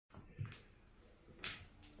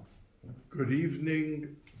Good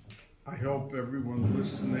evening. I hope everyone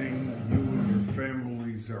listening, you and your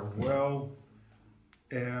families are well.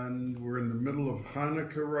 And we're in the middle of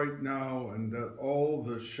Hanukkah right now, and that all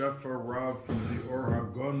the Shefa Rav from the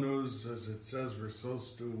Or HaGonuz, as it says, we're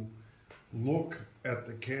supposed to look at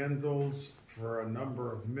the candles for a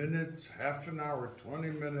number of minutes, half an hour, 20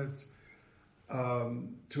 minutes,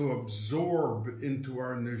 to absorb into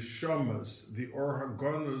our neshamas the Or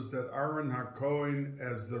HaGonuz that Aaron HaKohen,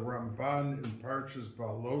 as the Ramban in Parshas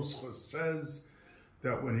Balkany says,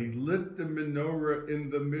 that when he lit the menorah in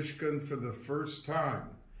the Mishkan for the first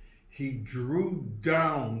time, he drew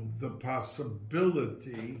down the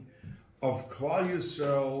possibility of Klal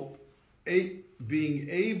Yisrael being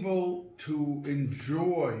able to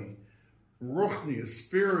enjoy ruchniya,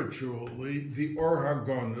 spiritually, the Or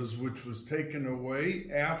HaGonuz, which was taken away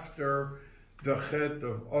after the Chet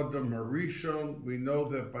of Adam HaRishon. We know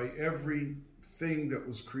that by everything that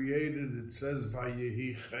was created, it says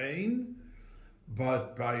Vayehi Chen,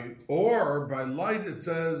 but by light, it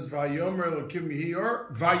says Vayomer Elokim Yehi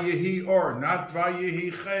Or, Vayehi Or, not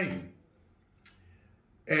Vayehi Chen.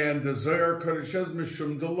 And the Zohar Kodesh says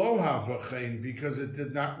Mishum Delo Hava Chen, because it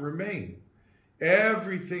did not remain.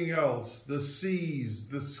 Everything else, the seas,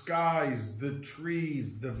 the skies, the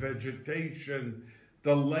trees, the vegetation,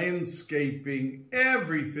 the landscaping,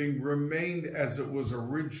 everything remained as it was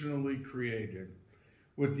originally created,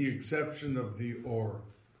 with the exception of the Or,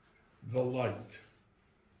 the light.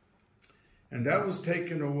 And that was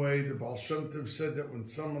taken away. The Baal Shem Tov said that when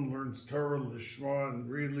someone learns Torah Lishma and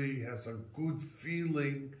really has a good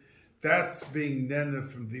feeling, that's being nene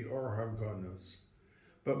from the Or HaGonuz.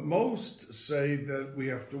 But most say that we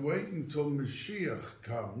have to wait until Mashiach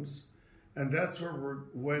comes, and that's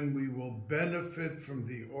when we will benefit from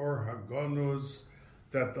the Or HaGonuz,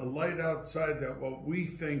 that the light outside, that what we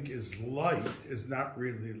think is light is not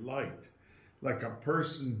really light. Like a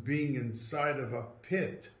person being inside of a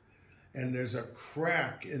pit, and there's a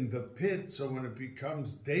crack in the pit, so when it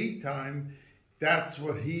becomes daytime, that's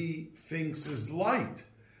what he thinks is light.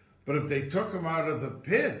 But if they took him out of the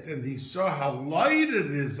pit and he saw how light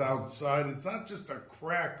it is outside, it's not just a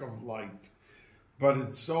crack of light, but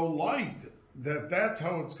it's so light that that's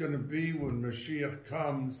how it's going to be when Mashiach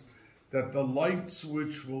comes, that the light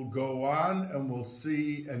switch will go on and we'll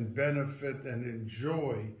see and benefit and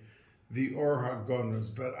enjoy the Or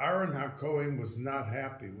HaGonuz. But Aaron HaKohen was not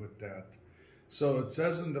happy with that. So it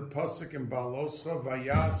says in the Pasuk in Baloscha,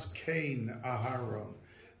 Vayas Kain Aharon,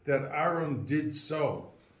 that Aaron did so.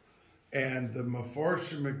 And the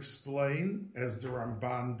Meforshim explain, as the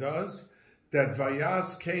Ramban does, that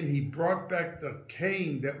Vayas Kain, he brought back the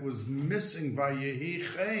Kain that was missing, Vayehi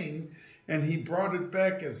Chen, and he brought it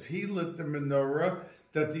back as he lit the menorah,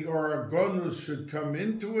 that the Or HaGonuz should come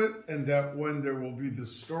into it, and that when there will be the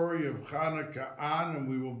story of Hanukkah on, and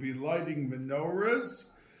we will be lighting menorahs,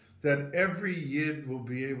 that every Yid will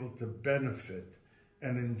be able to benefit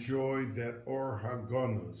and enjoy that Or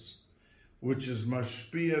HaGonuz, which is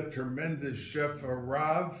mashpia, tremendous shefa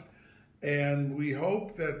rav, and we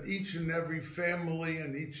hope that each and every family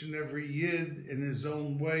and each and every Yid, in his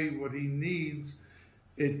own way, what he needs,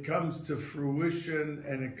 it comes to fruition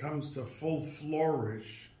and it comes to full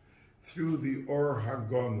flourish through the Or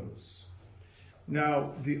HaGonuz.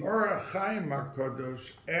 Now, the Or HaChaim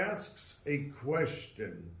HaKadosh asks a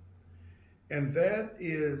question, and that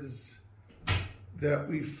is that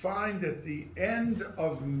we find at the end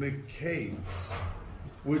of Miketz,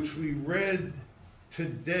 which we read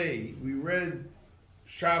today, we read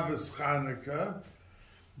Shabbos Chanukah,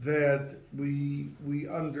 that we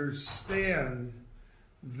understand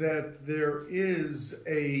that there is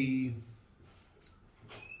a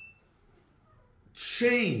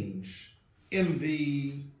change in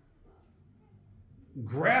the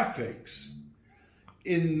graphics.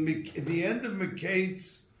 In the end of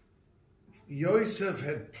Miketz, Yosef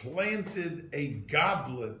had planted a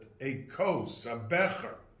goblet, a kos, a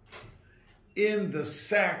becher, in the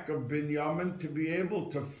sack of Binyamin to be able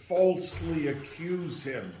to falsely accuse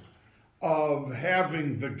him of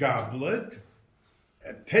having the goblet,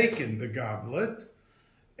 taken the goblet,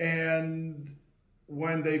 and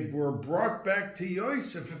when they were brought back to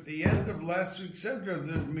Yosef at the end of last week's Sedra,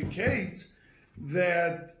 the Miketz,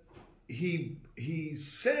 that he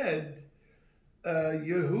said,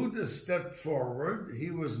 Yehuda stepped forward. He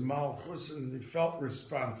was Malchus, and he felt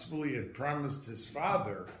responsible. He had promised his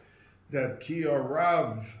father that Ki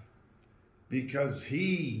Rav, because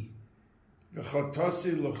he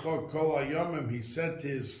V'chotosi l'cho kol hayomim, he said to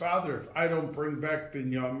his father, if I don't bring back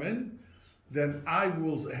Binyamin, then I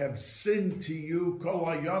will have sinned to you kol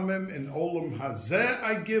hayomim, in olam hazeh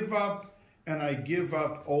I give up, and I give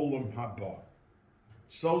up Olam Haba.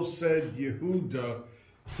 So said Yehuda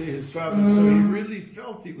to his father. So he really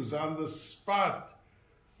felt he was on the spot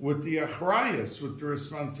with the achrayus, with the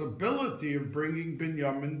responsibility of bringing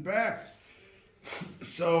Binyamin back.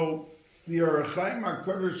 So the Orach Chaim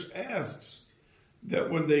HaKadosh asks that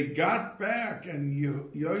when they got back and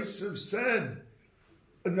Yosef said,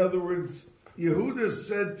 in other words, Yehuda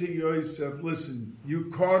said to Yosef, listen,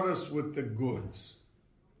 you caught us with the goods.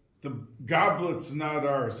 The goblet's not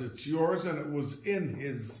ours, it's yours, and it was in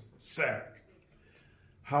his sack.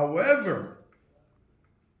 However,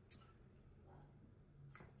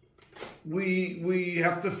 we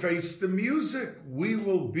have to face the music. We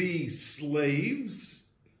will be slaves,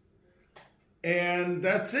 and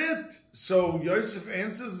that's it. So Yosef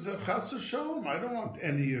answers, Chas v'sholom, I don't want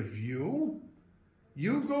any of you.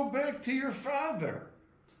 You go back to your father.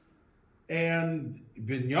 And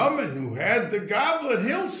Binyamin, who had the goblet,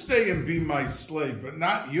 he'll stay and be my slave, but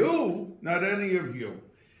not you, not any of you.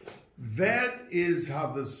 That is how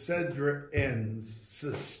the Sedra ends,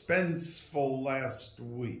 suspenseful last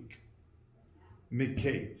week.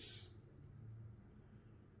 Miketz.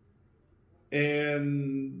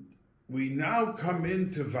 And we now come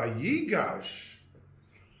into Vayigash,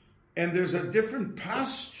 and there's a different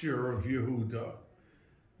posture of Yehuda.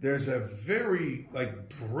 There's a very,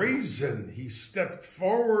 brazen, he stepped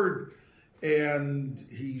forward and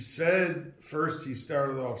he said, first he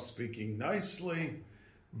started off speaking nicely,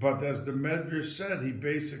 but as the Medrash said, he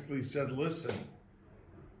basically said, listen,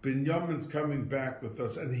 Binyamin's coming back with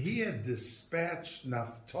us. And he had dispatched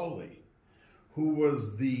Naphtali, who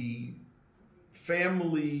was the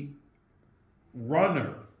family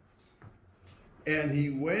runner. And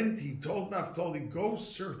he told Naphtali, go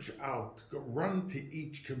search out, go run to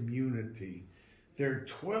each community. There are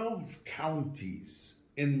 12 counties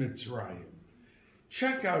in Mitzrayim.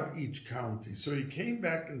 Check out each county. So he came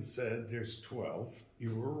back and said, there's 12.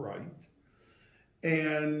 You were right.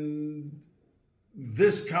 And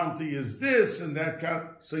this county is this and that county.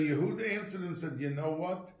 So Yehuda answered and said, you know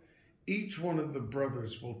what? Each one of the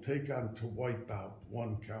brothers will take on to wipe out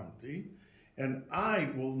one county. And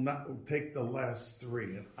I will not take the last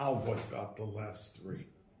three, and I'll wipe out the last three.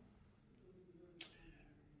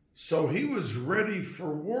 So he was ready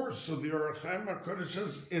for war. So the Orach Chaim HaKadosh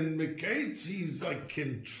says, in Miketz, he's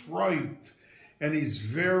contrite, and he's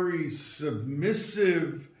very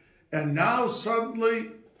submissive. And now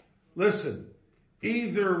suddenly, listen,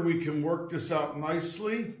 either we can work this out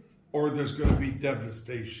nicely, or there's going to be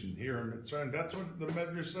devastation here in Mitzrayim. That's what the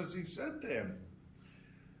Medrash says he said to him.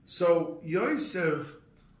 So Yosef,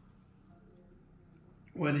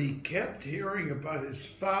 when he kept hearing about his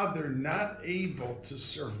father not able to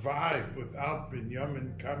survive without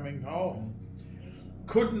Binyamin coming home,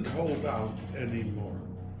 couldn't hold out anymore.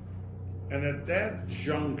 And at that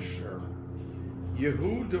juncture,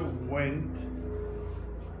 Yehuda went,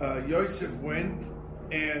 Yosef went,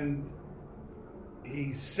 and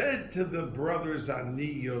he said to the brothers,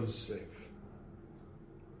 Ani Yosef,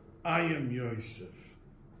 I am Yosef.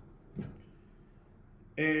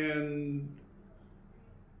 And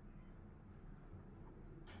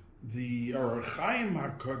the Orach Chaim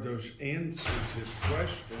HaKadosh answers his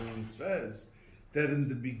question and says that in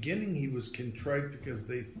the beginning he was contrite because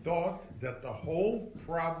they thought that the whole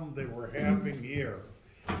problem they were having here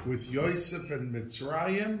with Yosef and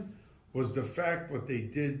Mitzrayim was the fact what they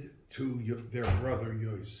did to their brother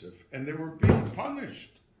Yosef. And they were being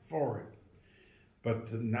punished for it.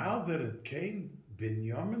 But now that it came,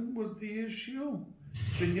 Binyamin was the issue.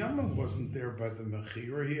 Binyamin wasn't there by the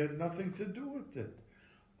Mechira. He had nothing to do with it.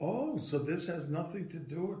 Oh, so this has nothing to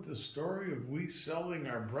do with the story of we selling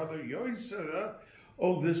our brother Yosef.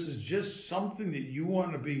 Oh, this is just something that you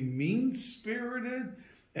want to be mean-spirited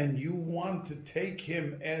and you want to take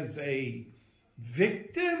him as a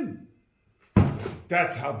victim?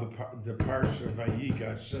 That's how the Parsha of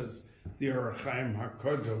Vayigash says, the Orach Chaim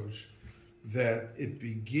HaKadosh, that it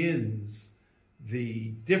begins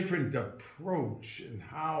the different approach in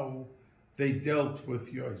how they dealt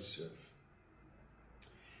with Yosef.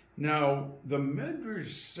 Now, the Medrash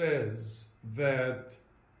says that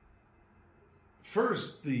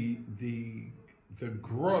first the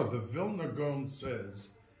Gra, the Vilna Gaon says,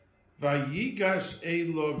 Vayigash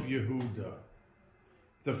Elov Yehuda.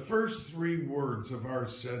 The first three words of our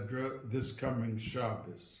Sedra this coming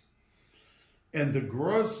Shabbos. And the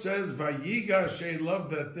Gra says, Vayigash Elov,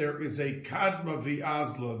 that there is a Kadma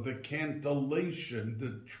V'Azla, the cantillation,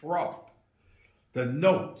 the trop, the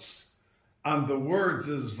notes on the words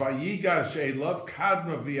is Vayigash Elov,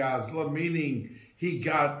 Kadma V'Azla, meaning he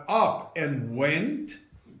got up and went.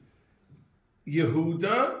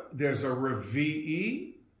 Yehuda, there's a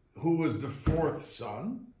Revi'i, who was the fourth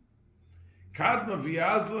son. Kadma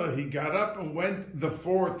V'Yazla, he got up and went the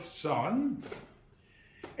fourth son.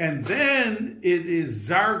 And then it is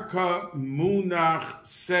Zarka Munach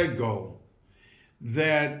Segol,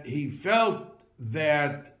 that he felt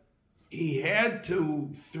that he had to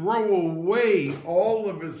throw away all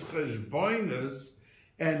of his cheshbonos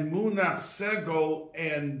and Munach Segol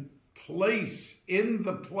and place in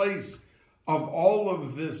the place of all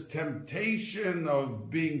of this temptation of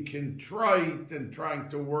being contrite and trying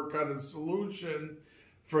to work out a solution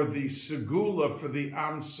for the Segula, for the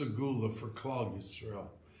Am Segula, for Klal Yisrael.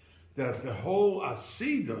 That the whole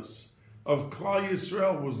Asidus of Klal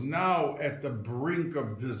Yisrael was now at the brink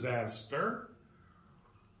of disaster.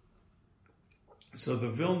 So the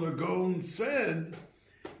Vilna Gaon said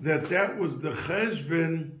that was the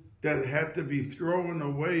cheshbon that had to be thrown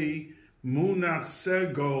away, Munach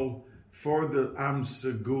Segol, for the Am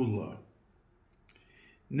Segula.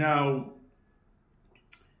 Now,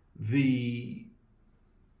 the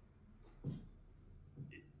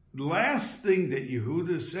last thing that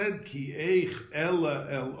Yehuda said, Ki eich ela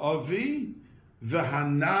el avi,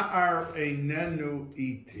 v'hana'ar einenu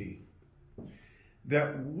iti.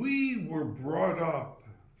 That we were brought up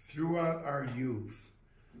throughout our youth,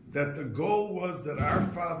 that the goal was that our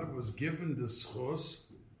father was given the schos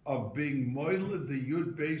of being moiled the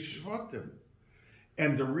Yud Beis Shvatim.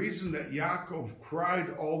 And the reason that Yaakov cried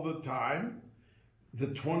all the time, the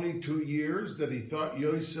 22 years that he thought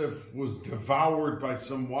Yosef was devoured by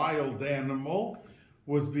some wild animal,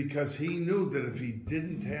 was because he knew that if he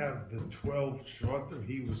didn't have the 12 Shvatim,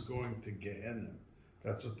 he was going to Gehenna.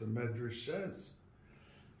 That's what the Medrash says.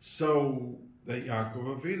 So that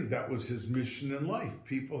Yaakov Avinu, that was his mission in life.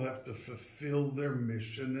 People have to fulfill their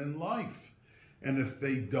mission in life. And if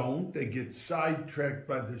they don't, they get sidetracked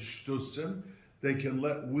by the shtusim. They can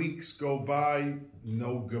let weeks go by,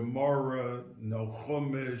 no Gemara, no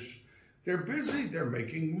Chumash. They're busy, they're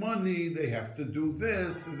making money, they have to do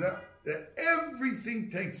this, that. Everything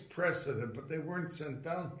takes precedent, but they weren't sent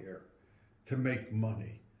down here to make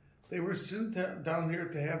money. They were sent down here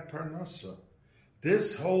to have parnasa.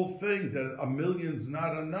 This whole thing that a million's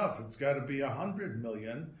not enough, it's got to be 100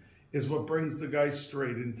 million, is what brings the guy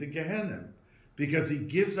straight into Gehenna. Because he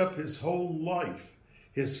gives up his whole life,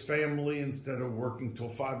 his family, instead of working till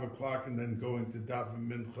 5 o'clock and then going to Daven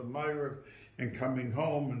Mincha Ma'ariv and coming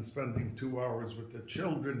home and spending 2 hours with the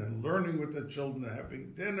children and learning with the children and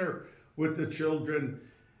having dinner with the children.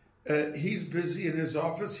 He's busy in his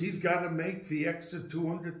office. He's got to make the extra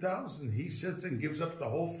 200,000. He sits and gives up the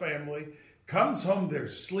whole family, comes home, they're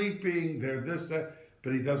sleeping, they're this, that,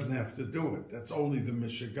 but he doesn't have to do it. That's only the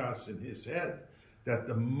mishigas in his head, that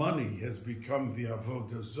the money has become the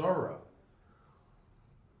avodah zarah.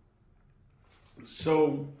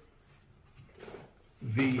 So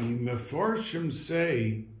the Meforshim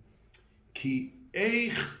say, Ki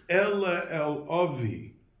eich ele el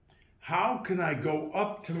avi, how can I go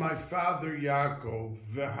up to my father Yaakov,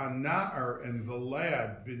 v'hana'ar, and the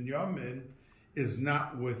lad Binyamin is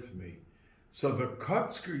not with me. So the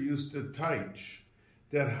Kotzker used to teach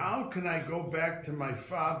that how can I go back to my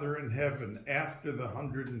father in heaven after the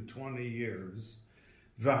 120 years?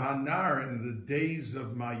 V'hanar, in the days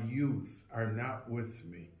of my youth, are not with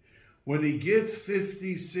me. When he gets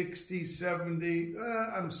 50, 60, 70,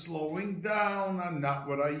 I'm slowing down. I'm not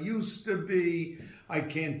what I used to be. I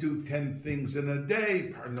can't do 10 things in a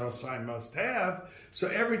day. Parnos I must have. So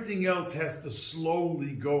everything else has to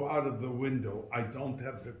slowly go out of the window. I don't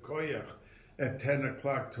have the koyach at 10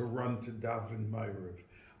 o'clock to run to Daven Ma'ariv.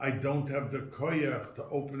 I don't have the koyach to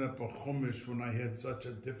open up a chumash when I had such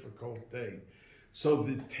a difficult day. So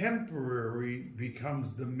the temporary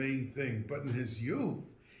becomes the main thing. But in his youth,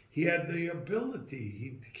 he had the ability.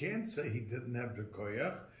 He can't say he didn't have the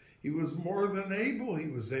koyach. He was more than able. He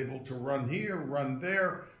was able to run here, run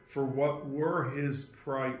there, for what were his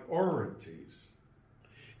priorities.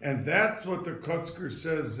 And that's what the Kotzker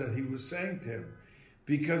says that he was saying to him.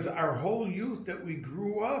 Because our whole youth that we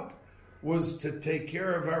grew up was to take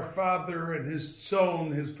care of our father and his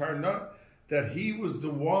tzon, his parnot, that he was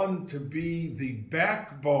the one to be the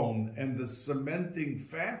backbone and the cementing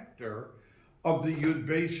factor of the Yud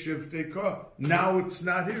Beis Shiftei Koch. Now it's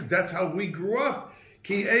not here. That's how we grew up.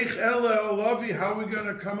 Ki eich ele olavi, how are we going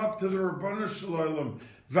to come up to the Rabbanu Shalom?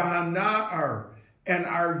 V'hana'ar, and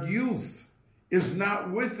our youth is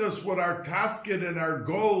not with us what our tafkid and our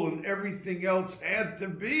goal and everything else had to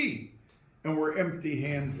be. And we're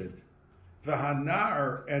empty-handed.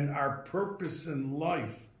 V'hana'ar, and our purpose in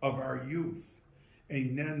life of our youth,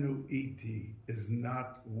 einenu iti, is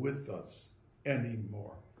not with us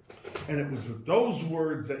anymore. And it was with those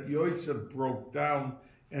words that Yosef broke down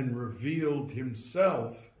and revealed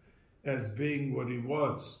himself as being what he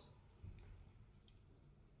was,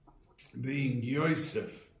 being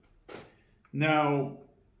Yosef. Now,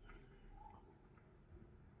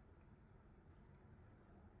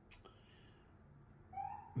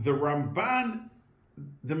 the Ramban,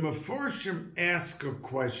 the Mefarshim ask a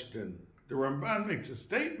question. The Ramban makes a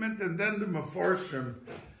statement, and then the Mefarshim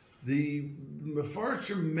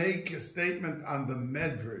make a statement on the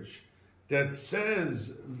Medrash that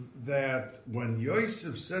says that when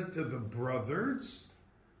Yosef said to the brothers,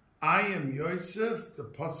 I am Yosef, the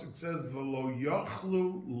pasuk says, V'lo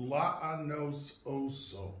yochlu la'anos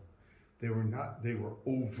oso. They were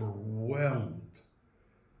overwhelmed.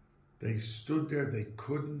 They stood there, they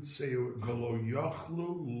couldn't say, V'lo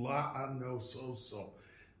yochlu la'anos oso.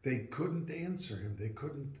 They couldn't answer him. They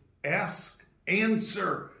couldn't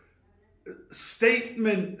answer,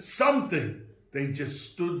 statement, something. They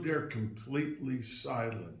just stood there completely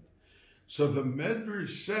silent. So the Medrash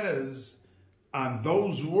says, on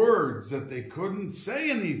those words that they couldn't say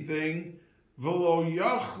anything, V'lo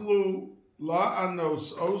yachlu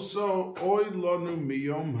la'anos oso oy lanu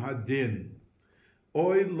miyom hadin,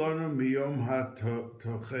 oy lanu miyom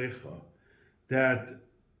hatochecha, that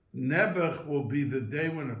Nebuch will be the day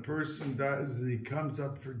when a person dies and he comes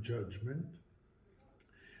up for judgment,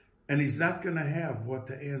 and he's not going to have what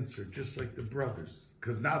to answer, just like the brothers,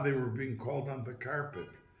 because now they were being called on the carpet.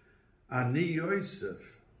 Ani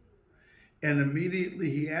Yosef. And immediately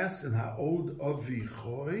he asked him, Ha'od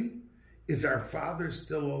avichoi? Is our father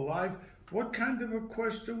still alive? What kind of a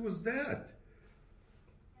question was that?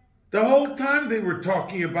 The whole time they were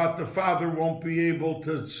talking about the father won't be able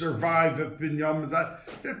to survive if Binyamin dies.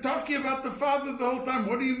 They're talking about the father the whole time.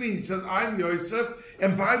 What do you mean? He says, I'm Yosef.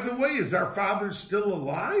 And by the way, is our father still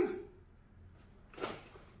alive?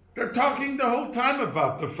 They're talking the whole time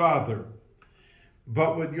about the father.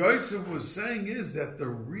 But what Yosef was saying is that the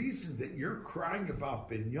reason that you're crying about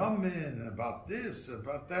Binyamin and about this,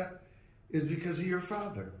 about that, is because of your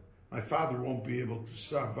father. My father won't be able to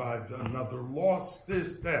survive another loss,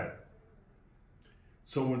 this, that.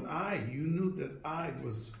 So when you knew that I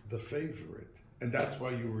was the favorite, and that's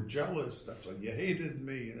why you were jealous, that's why you hated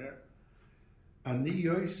me. Ani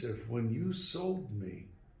Yosef, when you sold me,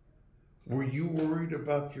 were you worried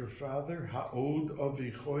about your father? Ha'od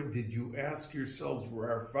avichoi? Did you ask yourselves, will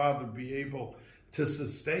our father be able to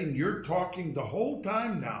sustain? You're talking the whole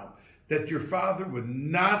time now that your father would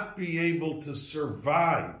not be able to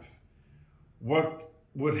survive. What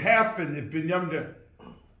would happen if Binyamin...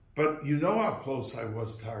 But you know how close I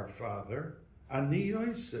was to our father. Ani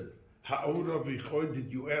Yosef. Ha'od avichoi?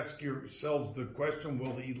 Did you ask yourselves the question,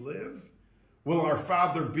 will he live? Will our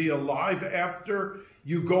father be alive after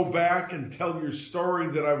you go back and tell your story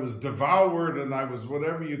that I was devoured and I was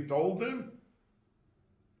whatever you told him?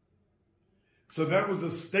 So that was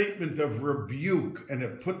a statement of rebuke, and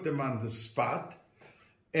it put them on the spot.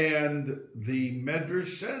 And the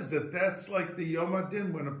Medrash says that that's like the Yom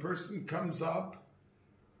Adin, when a person comes up,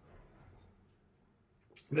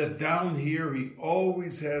 that down here he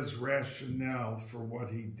always has rationale for what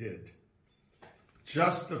he did,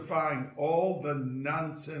 justifying all the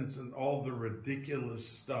nonsense and all the ridiculous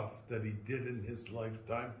stuff that he did in his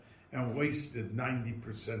lifetime and wasted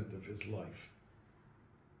 90% of his life.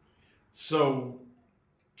 So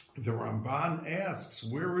the Ramban asks,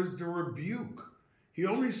 where is the rebuke? He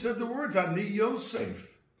only said the words, Ani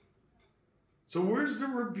Yosef. So where's the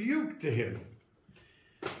rebuke to him?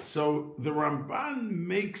 So the Ramban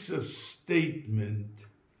makes a statement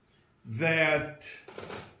that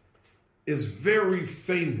is very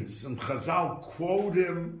famous, and Chazal quote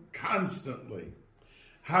him constantly.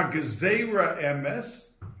 Hagazera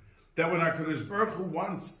emes, that when HaKadosh Baruch Hu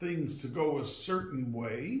wants things to go a certain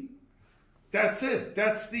way, that's it.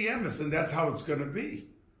 That's the emes, and that's how it's going to be.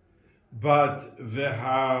 But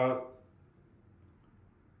veha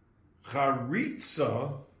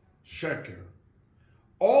charitza sheker,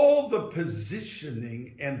 all the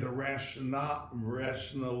positioning and the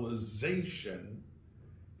rationalization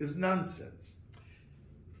is nonsense.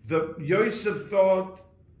 The Yosef thought,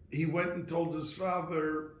 he went and told his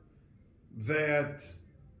father that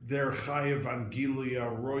they're chayav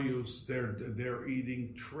angilia royus, they're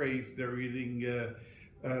eating treif, they're eating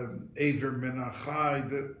aver menachai.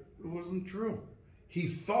 That it wasn't true. He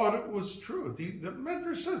thought it was true. The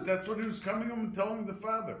Medrash says that's what he was coming home and telling the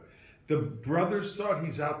father. The brothers thought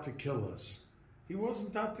he's out to kill us. He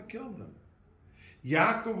wasn't out to kill them.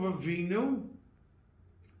 Yaakov Avinu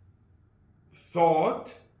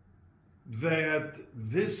thought that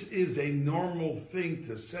this is a normal thing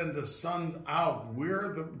to send a son out.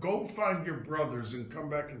 Go find your brothers and come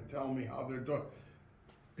back and tell me how they're doing.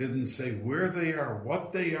 Didn't say where they are,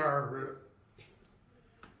 what they are.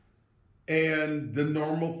 And the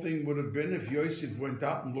normal thing would have been if Yosef went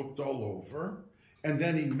out and looked all over, and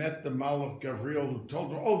then he met the Malach Gavriel who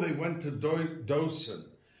told him, oh, they went to Dosan.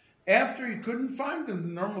 After he couldn't find them,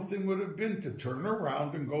 the normal thing would have been to turn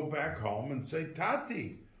around and go back home and say,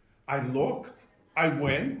 Tati, I looked, I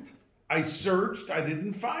went, I searched, I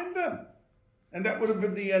didn't find them. And that would have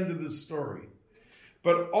been the end of the story.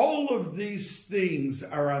 But all of these things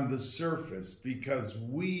are on the surface because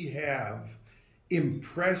we have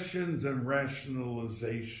impressions and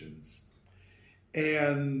rationalizations.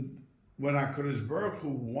 And when HaKadosh Baruch Hu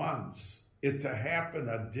wants it to happen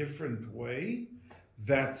a different way,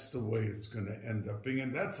 that's the way it's going to end up being.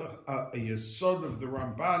 And that's a yesod of the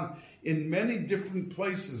Ramban in many different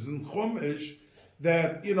places in Chumash,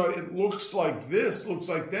 that, it looks like this, looks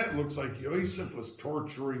like that, looks like Yosef was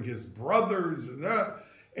torturing his brothers and that.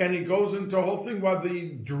 And he goes into a whole thing while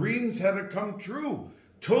the dreams had to come true.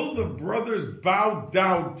 Till the brothers bowed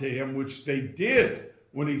down to him, which they did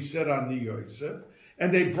when he said on the Yosef.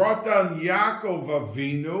 And they brought down Yaakov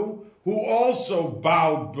Avinu, who also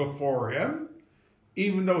bowed before him,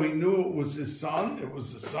 even though he knew it was his son. It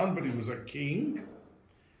was his son, but he was a king.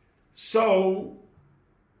 So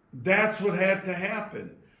that's what had to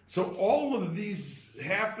happen. So all of these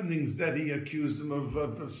happenings that he accused them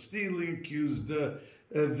of stealing, accused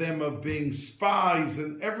them of being spies,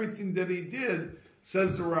 and everything that he did,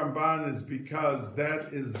 says the Ramban, is because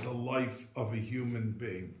that is the life of a human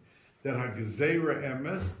being. That HaGezerah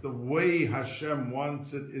Emes, the way Hashem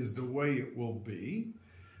wants it, is the way it will be.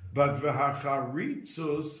 But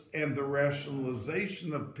v'hacharitzus, and the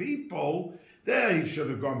rationalization of people, then he should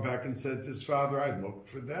have gone back and said to his father, I looked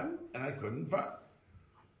for them and I couldn't find them.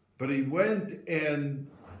 But he went,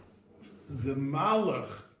 and the Malach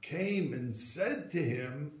came and said to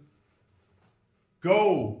him,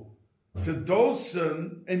 go to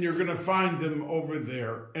Dosan and you're going to find them over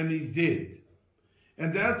there. And he did.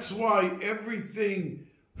 And that's why everything,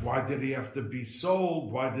 why did he have to be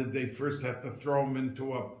sold? Why did they first have to throw him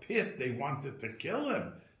into a pit? They wanted to kill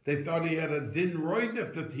him. They thought he had a din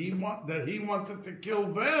roidif, that he wanted to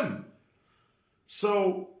kill them.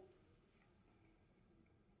 So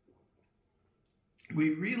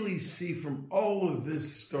we really see from all of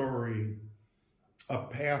this story a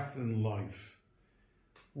path in life.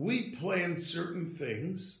 We plan certain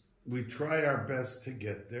things. We try our best to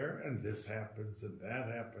get there, and this happens and that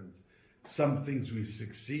happens. Some things we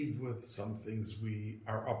succeed with, some things we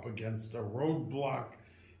are up against a roadblock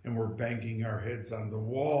and we're banging our heads on the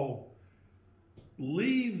wall.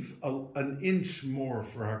 Leave an inch more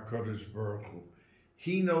for HaKadosh Baruch Hu.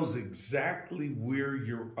 He knows exactly where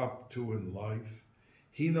you're up to in life.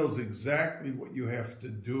 He knows exactly what you have to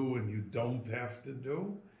do and you don't have to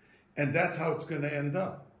do. And that's how it's going to end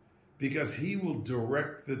up. Because he will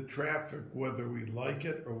direct the traffic whether we like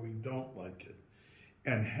it or we don't like it.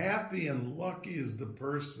 And happy and lucky is the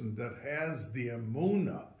person that has the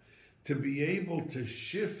emunah to be able to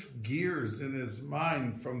shift gears in his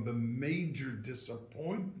mind from the major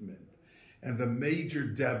disappointment and the major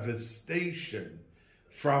devastation,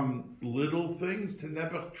 from little things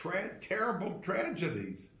to terrible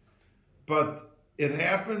tragedies. But it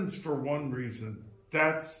happens for one reason.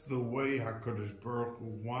 That's the way HaKadosh Baruch Hu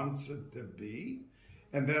wants it to be,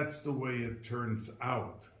 and that's the way it turns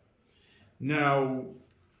out. Now,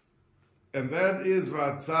 and that is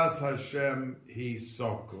Vatzas Hashem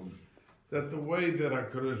Hisokum. That the way that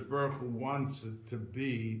HaKadosh Baruch Hu wants it to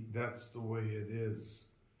be, that's the way it is.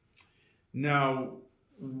 Now,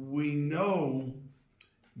 we know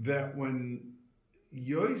that when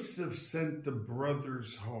Yosef sent the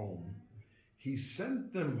brothers home, he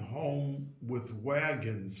sent them home with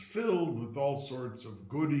wagons filled with all sorts of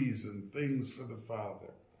goodies and things for the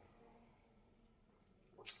father.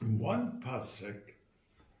 In one pasuk,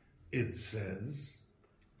 it says,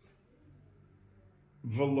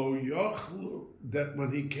 V'lo yochlu, that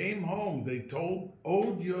when he came home, they told,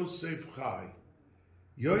 Od Yosef Chai,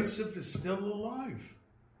 Yosef is still alive.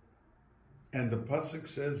 And the pasuk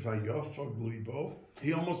says, Vayofag libo,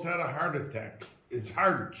 he almost had a heart attack. His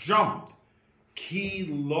heart jumped. Ki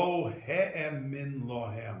lo he'emin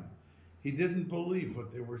lohem. He didn't believe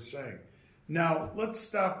what they were saying. Now, let's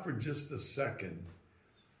stop for just a second.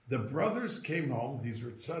 The brothers came home, these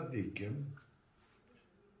were tzaddikim,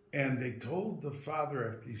 and they told the father,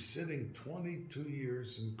 after he's sitting 22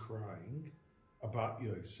 years and crying about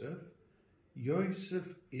Yosef,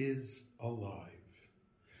 Yosef is alive.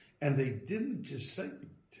 And they didn't just say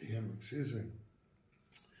to him, excuse me.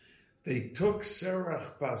 They took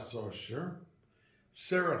Serach bas Osher.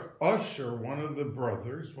 Serach Osher, one of the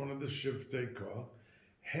brothers, one of the Shiftei Koh,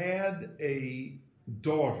 had a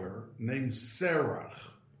daughter named Serach,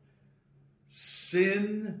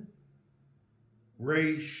 Sin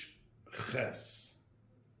Reish Ches.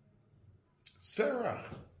 Serach.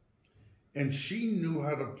 And she knew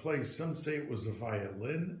how to play. Some say it was a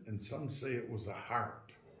violin, and some say it was a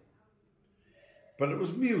harp. But it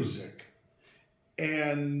was music.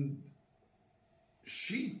 And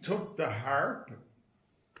she took the harp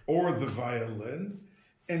or the violin,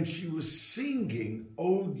 and she was singing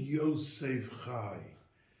Od Yosef Chai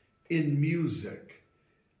in music,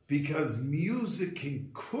 because music can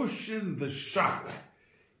cushion the shock.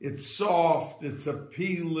 It's soft, it's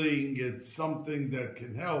appealing, it's something that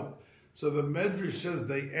can help. So the Medrash says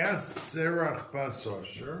they asked Serach bas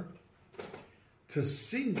Osher to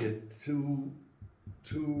sing it to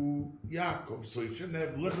Yaakov, so he shouldn't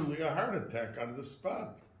have literally a heart attack on the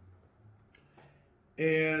spot.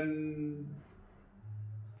 And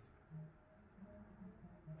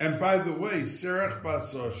by the way, Serach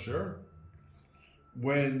bas Osher,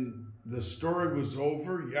 when the story was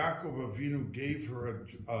over, Yaakov Avinu gave her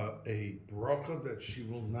a bracha that she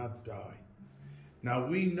will not die. Now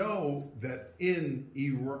we know that in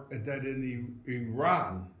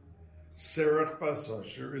Iran, Serach bas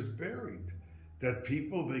Osher is buried. That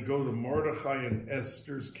people, they go to Mordechai and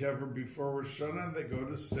Esther's kever before Rosh Hashanah, and they go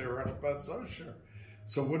to Serach bas Osher.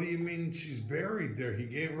 So what do you mean she's buried there? He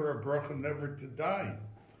gave her a bracha never to die.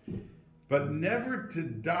 But never to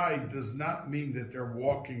die does not mean that they're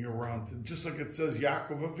walking around. Just like it says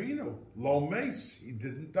Yaakov Avinu, lo meis, he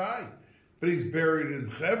didn't die. But he's buried in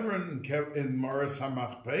Hebron, in Maris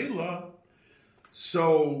HaMachpelah.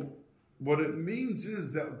 So what it means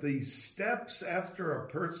is that the steps after a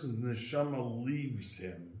person's neshama leaves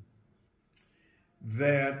him,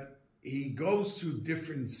 that he goes through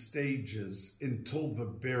different stages until the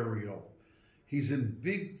burial. He's in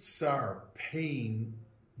big tsar, pain,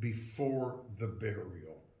 before the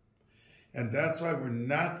burial. And that's why we're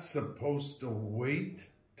not supposed to wait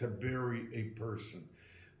to bury a person.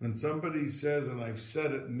 When somebody says, and I've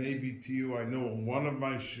said it maybe to you, I know in one of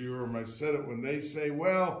my shiurim, I said it when they say,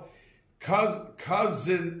 well,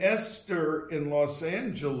 cousin Esther in Los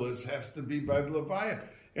Angeles has to be by the Levaya,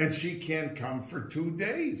 and she can't come for 2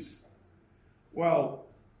 days. Well,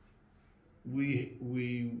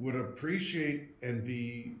 we would appreciate and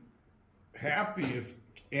be happy if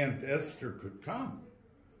Aunt Esther could come.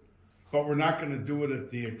 But we're not going to do it at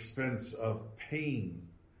the expense of pain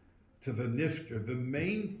to the nifter. The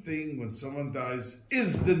main thing when someone dies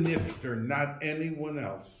is the nifter, not anyone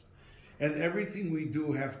else. And everything we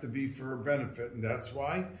do have to be for her benefit. And that's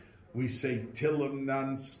why we say Tillim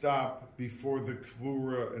nonstop before the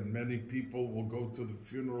Kvura, and many people will go to the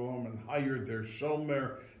funeral home and hire their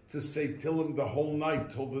shomer to say Tillim the whole night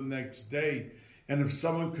till the next day. And if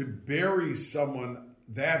someone could bury someone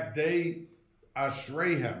that day,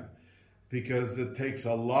 Ashreihem, because it takes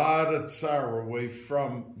a lot of tsar away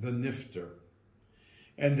from the nifter.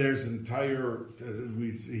 And there's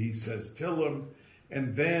he says Tillim,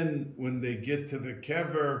 and then when they get to the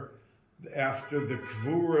kever, after the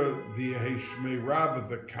kvura, the Heshmei Rabbah,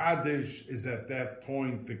 the Kaddish, is at that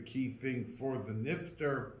point the key thing for the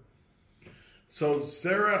nifter. So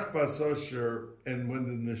Serach bas Osher, and when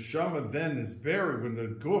the neshama then is buried, when the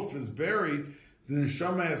guf is buried, the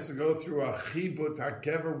neshama has to go through a chibut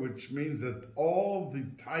hakever, which means that all the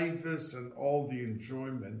taivas and all the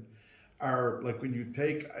enjoyment are like when you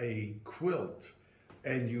take a quilt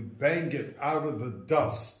and you bang it out of the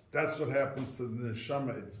dust. That's what happens to the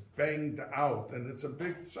neshama. It's banged out, and it's a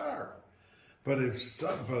big tsar. But a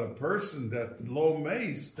person that lo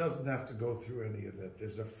meis doesn't have to go through any of that.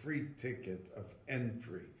 There's a free ticket of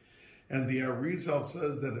entry. And the Arizal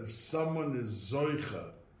says that if someone is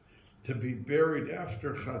zoicha to be buried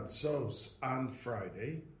after Chatzos on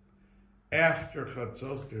Friday, after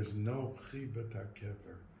Chatzos, there's no chibut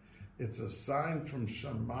hakever. It's a sign from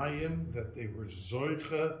Shamayim that they were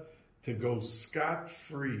zoicha to go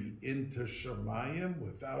scot-free into Shamayim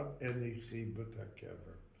without any chibut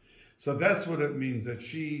hakever. So that's what it means, that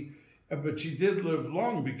but she did live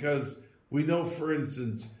long, because we know, for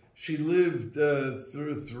instance, she lived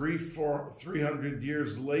through 300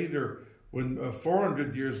 years later, when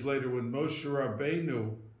 400 years later, when Moshe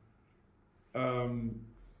Rabbeinu, no,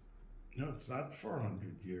 it's not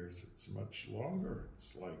 400 years, it's much longer.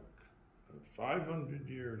 It's like 500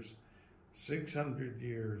 years, 600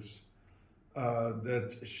 years,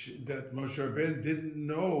 that Moshe Rabbeinu didn't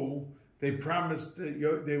know. They promised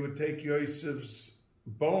that they would take Yosef's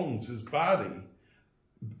bones, his body,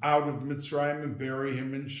 out of Mitzrayim and bury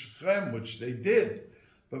him in Shechem, which they did.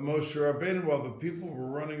 But Moshe Rabbeinu, while the people were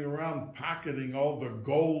running around pocketing all the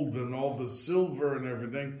gold and all the silver and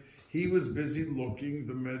everything, he was busy looking,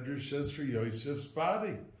 the Medrash says, for Yosef's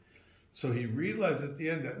body. So he realized at the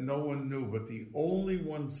end that no one knew, but the only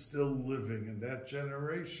one still living in that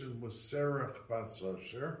generation was Serach bas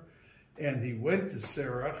Osher. And he went to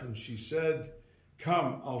Serach and she said,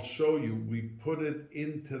 come, I'll show you. We put it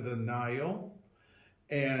into the Nile.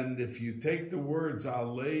 And if you take the words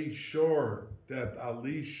Ali Shor, that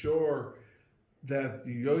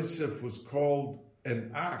Yosef was called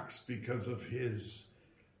an ox because of his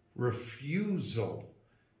refusal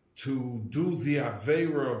to do the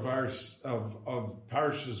Aveira of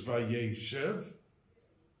Parshas Vayigash.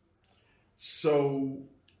 So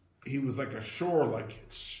he was like a shore, like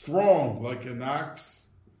strong, like an ox.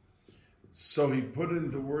 So he put in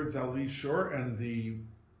the words Ali Shor, and the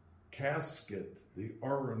casket, the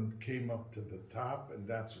Aron, came up to the top, and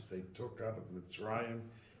that's what they took out of Mitzrayim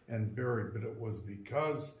and buried. But it was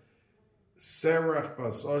because Serach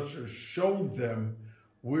bas Osher showed them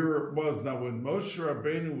where it was. Now, when Moshe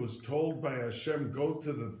Rabbeinu was told by Hashem, go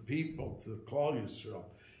to the people, to Klal Yisrael,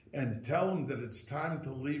 and tell them that it's time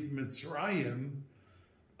to leave Mitzrayim,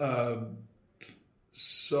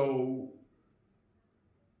 so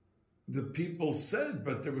the people said,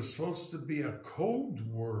 but there was supposed to be a code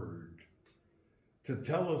word to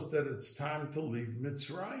tell us that it's time to leave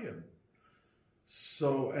Mitzrayim.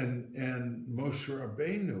 So, and Moshe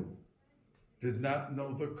Rabbeinu did not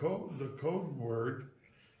know the code word.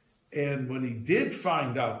 And when he did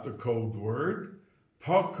find out the code word,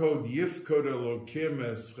 Pakod Yifkod Elokim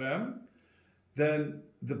Eschem, then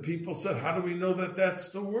the people said, how do we know that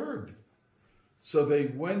that's the word? So they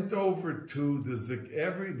went over to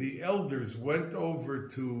the elders went over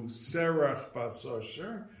to Serach bas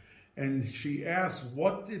Osher, and she asked,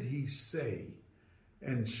 what did he say?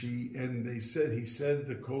 And they said, he said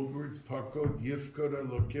the code words, Pakod Yifkod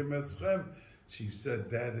Elokim Eschem. She said,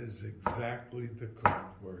 that is exactly the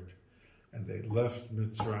code word. And they left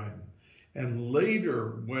Mitzrayim. And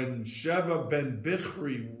later, when Sheva ben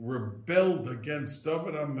Bichri rebelled against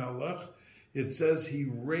David HaMelech, it says he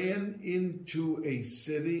ran into a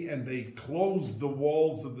city and they closed the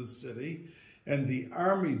walls of the city, and the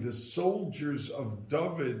army, the soldiers of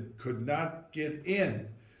David, could not get in.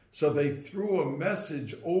 So they threw a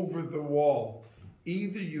message over the wall.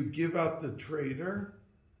 Either you give out the traitor,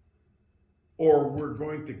 or we're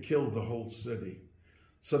going to kill the whole city.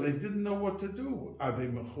 So they didn't know what to do. Are they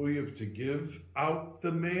mechuyev to give out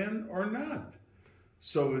the man or not?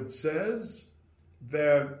 So it says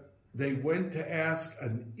that they went to ask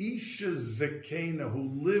an Isha Zekena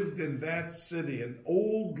who lived in that city, an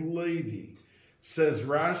old lady. Says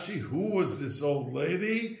Rashi, who was this old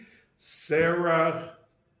lady? Serach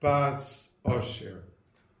bas Osher.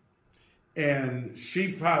 And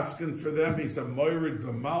she paskined for them. He's a moirid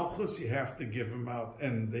b'malchus. You have to give him out.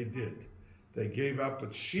 And they did. They gave up,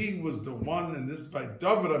 but she was the one, and this is by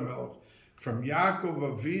David HaMelech, from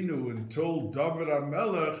Yaakov Avinu until David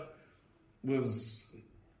HaMelech was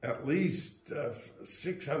at least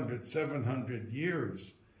 600, 700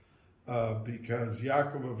 years, because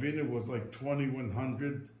Yaakov Avinu was like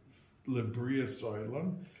 2100 Libria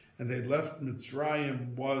Soilam, and they left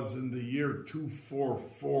Mitzrayim was in the year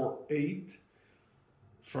 2448,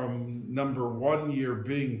 from number 1 year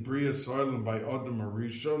being Bria Soilim by Adam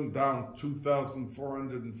Arishon, down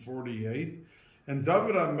 2448. And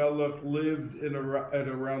David HaMelech lived at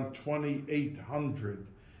around 2800,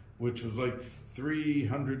 which was like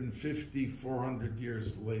 350, 400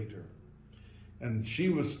 years later. And she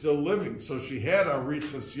was still living, so she had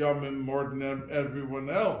Arichas Yomim more than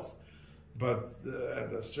everyone else. But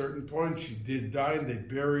at a certain point, she did die, and they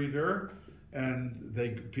buried her. And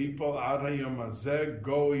people Ad Hayom Hazeh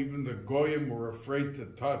go, even the Goyim were afraid to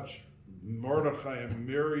touch Mordechai and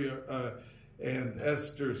Miriam and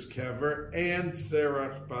Esther's kever and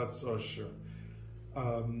Serach bas Osher.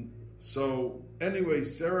 So anyway,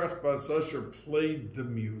 Serach bas Osher played the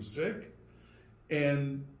music,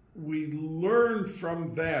 and we learn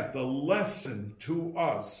from that, the lesson to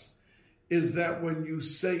us is that when you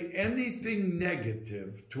say anything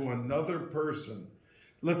negative to another person,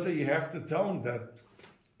 let's say you have to tell them that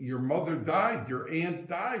your mother died, your aunt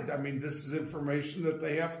died. I mean, this is information that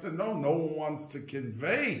they have to know. No one wants to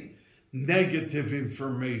convey negative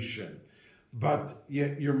information. But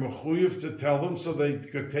you're mechuyev to tell them so they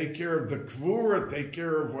could take care of the kvura, take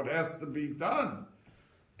care of what has to be done.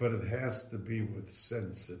 But it has to be with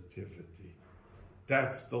sensitivity.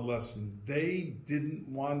 That's the lesson. They didn't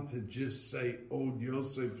want to just say, Od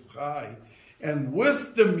Yosef Chai. And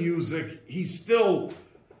with the music, he still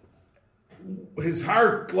his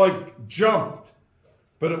heart like jumped.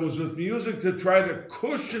 But it was with music to try to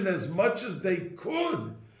cushion as much as they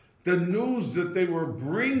could the news that they were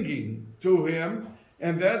bringing to him.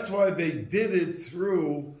 And that's why they did it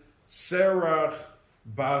through Serach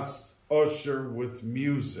Bas Osher with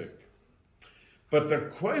music. But the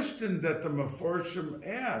question that the Meforshim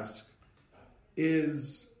ask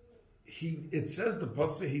is, it says the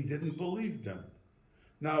pasuk, he didn't believe them.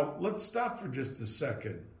 Now, let's stop for just a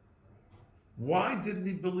second. Why didn't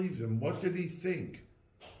he believe them? What did he think?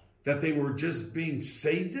 That they were just being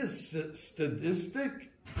sadistic?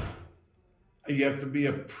 You have to be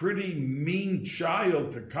a pretty mean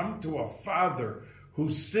child to come to a father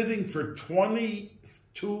who's sitting for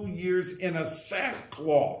 22 years in a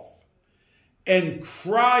sackcloth and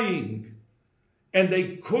crying, and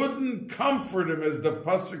they couldn't comfort him, as the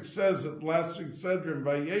pasuk says at last week's Sedra in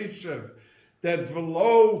Vayeshev, that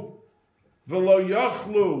v'lo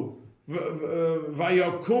yachlu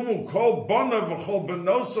vayakumu kol bonav v'chol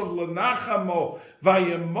benosov lenachamo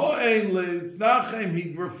vayemoen leitznachem.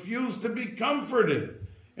 He refused to be comforted,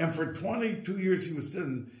 and for 22 years he was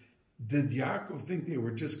sitting. Did Yaakov think they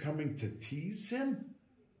were just coming to tease him?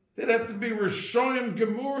 They'd have to be Rishoyim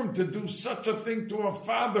Gemurim to do such a thing to a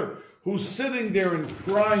father who's sitting there and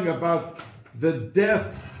crying about the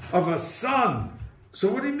death of a son.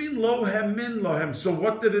 So what do you mean, Lohem min Lohem? So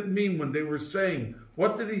what did it mean when they were saying,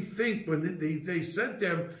 what did he think when they said to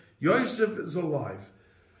him, Yosef is alive?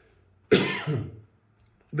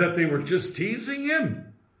 That they were just teasing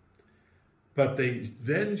him? But they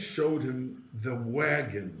then showed him the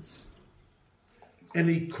wagons. And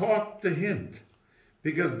he caught the hint.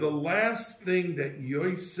 Because the last thing that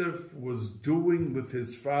Yosef was doing with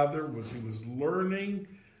his father was he was learning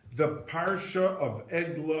the Parsha of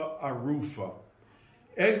Egla Arufa.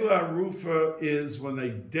 Egla Arufa is when a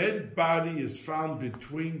dead body is found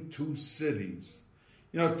between two cities.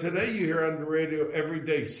 You know, today you hear on the radio every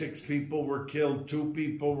day 6 people were killed, 2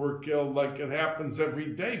 people were killed, like it happens every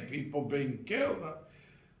day, people being killed.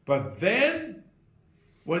 But then,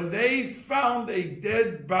 when they found a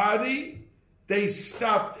dead body, they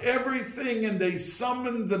stopped everything and they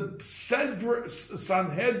summoned the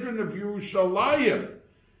Sanhedrin of Yerushalayim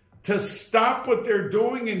to stop what they're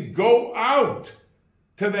doing and go out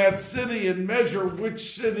to that city and measure which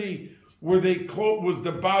city was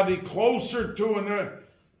the body closer to. And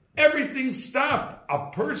everything stopped. A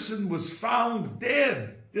person was found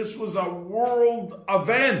dead. This was a world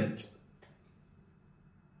event.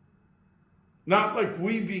 Not like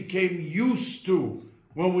we became used to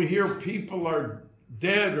when we hear people are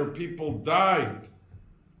dead or people died.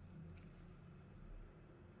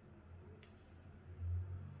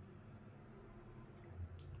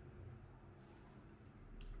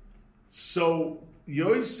 So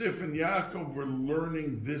Yosef and Yaakov were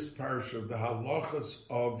learning this parsha, the halachas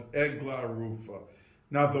of Egla Arufa.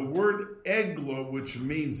 Now the word Egla, which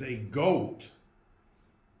means a goat,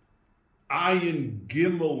 Ayin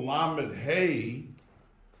Gimel Lamed Hey,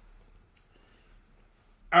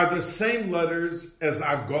 are the same letters as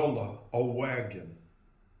Agola, a wagon.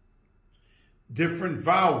 Different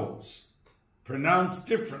vowels, pronounced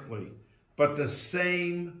differently, but the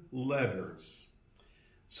same letters.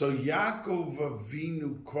 So Yaakov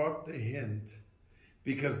Avinu caught the hint,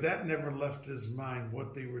 because that never left his mind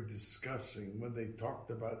what they were discussing when they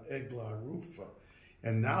talked about Egla Arufa.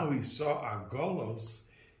 And now he saw Agolos.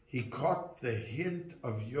 He caught the hint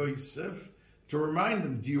of Yosef to remind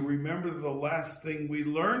him, do you remember the last thing we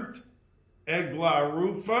learned? Egla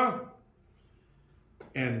Arufa.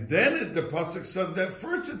 And then the pasuk said that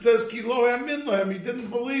first it says, Ki lohem min lohem, he didn't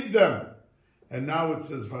believe them. And now it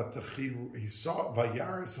says, he saw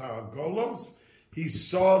Vayaris ha'agolos, he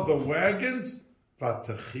saw the wagons,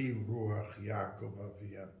 Vatachi ruach Yaakov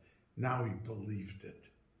aviyam. Now he believed it.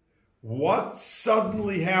 What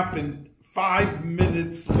suddenly happened 5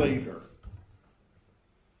 minutes later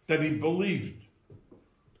that he believed?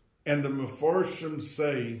 And the Meforshim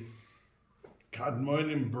say,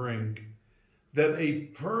 Kadmonim bring, that a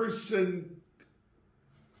person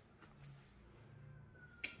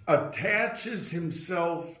attaches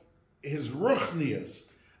himself, his ruchnius,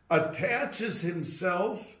 attaches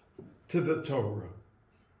himself to the Torah.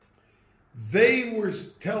 They were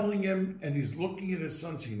telling him, and he's looking at his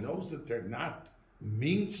sons, he knows that they're not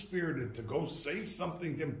mean-spirited to go say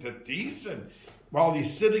something to him, to tease him, while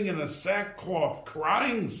he's sitting in a sackcloth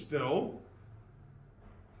crying still.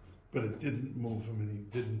 But it didn't move him, and he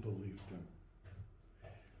didn't believe them.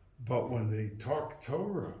 But when they talked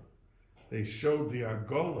Torah, they showed the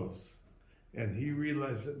Agolos, and he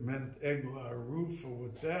realized it meant Egla Arufa.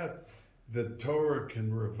 With that, the Torah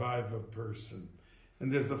can revive a person.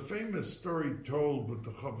 And there's a famous story told with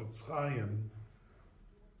the Chofetz Chaim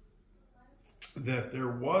that there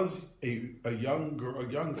was a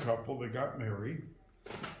young couple that got married,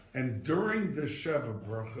 and during the Sheva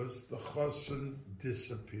Brachas, the chassan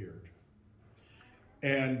disappeared.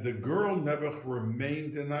 And the girl never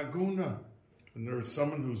remained in Aguna. And there is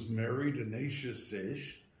someone who's married, an Eishes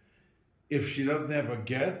Ish, if she doesn't have a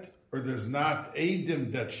get, or there's not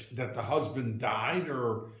Eidim that the husband died,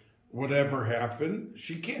 or whatever happened,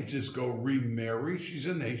 she can't just go remarry. She's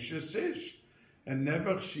an Eishes Ish. And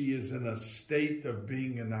never she is in a state of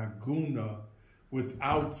being an Aguna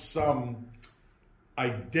without some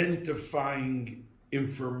identifying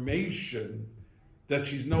information that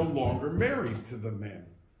she's no longer married to the man.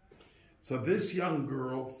 So this young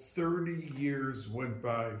girl, 30 years went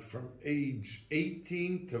by from age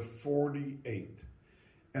 18 to 48.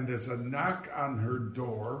 And there's a knock on her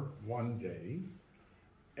door one day,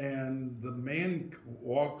 and the man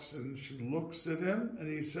walks in, she looks at him, and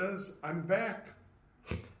he says, I'm back.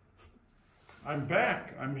 I'm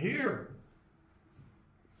back. I'm here.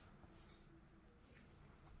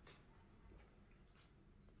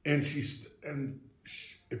 And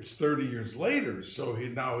it's 30 years later, so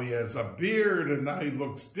now he has a beard, and now he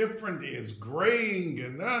looks different. He is graying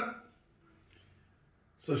and that.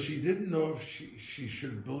 So she didn't know if she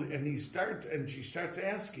should believe, and she starts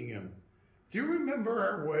asking him, do you remember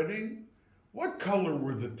our wedding? What color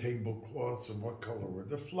were the tablecloths and what color were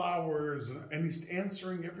the flowers? And he's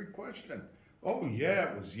answering every question. Oh yeah,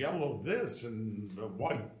 it was yellow this and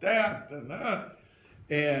white that and that.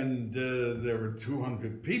 And there were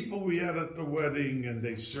 200 people we had at the wedding, and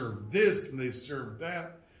they served this and they served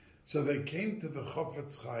that. So they came to the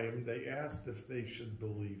Chofetz Chaim. They asked if they should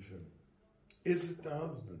believe him. Is it the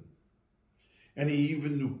husband? And he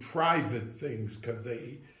even knew private things because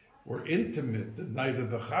they were intimate. The night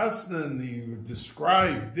of the chasna, and he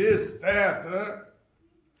described this, that.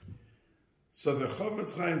 So the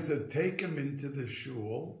Chofetz Chaim said, take him into the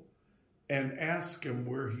shul and ask him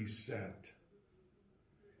where he sat.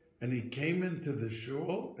 And he came into the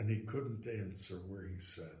shul and he couldn't answer where he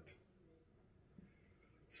sat.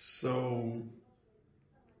 So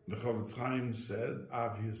the Chofetz Chaim said,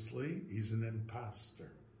 obviously, he's an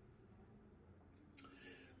imposter.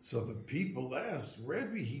 So the people asked,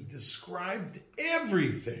 Rabbi, he described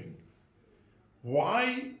everything.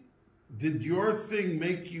 Why did your thing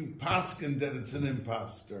make you paskin that it's an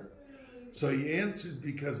imposter? So he answered,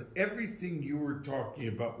 because everything you were talking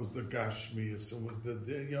about was the gashmias, and was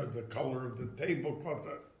the color of the tablecloth.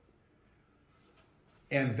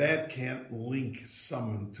 And that can't link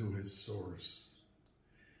someone to his source.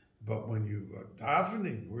 But when you are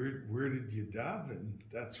davening, where did you daven?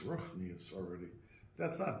 That's ruchnius already.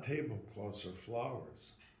 That's not tablecloths or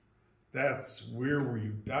flowers. That's where were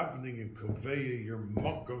you davening in Koveya, your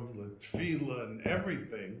mokum, tefillah, and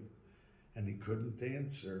everything. And he couldn't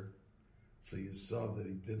answer. So you saw that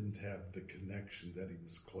he didn't have the connection that he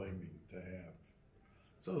was claiming to have.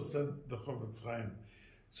 So said the Chofetz Chaim.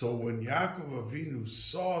 So when Yaakov Avinu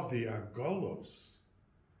saw the Agolos,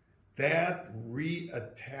 that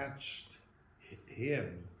reattached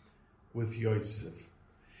him with Yosef.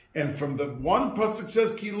 And from the one pasuk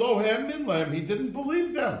says, Ki lo ha'amin lahem, he didn't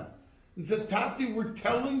believe them. And said, Tati, we're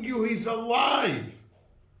telling you he's alive.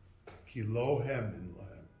 Ki lo ha'amin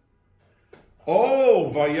lahem.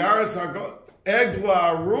 Oh, Vayaras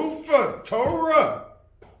Egla Arufa, Torah.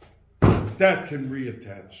 That can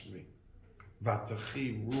reattach me.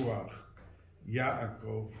 Vatachi Ruach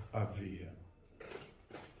Yaakov Aviyah.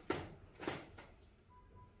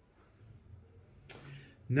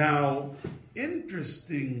 Now,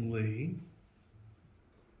 interestingly,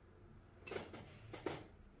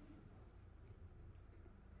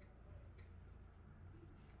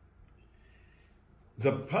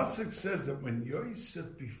 the pasuk says that when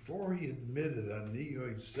Yosef, before he admitted Ani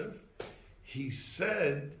Yosef, he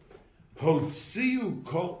said, Hotziu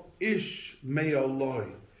kol ish me'oloi.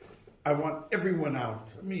 I want everyone out.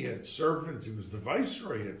 I mean, he had servants. He was the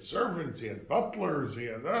viceroy. He had servants. He had butlers. He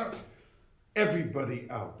had everybody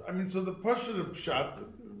out. I mean, so the Pashat of Pshat,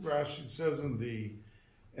 Rashi says, and the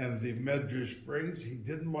Medrash brings, he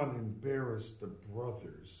didn't want to embarrass the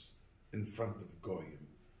brothers in front of Goyim,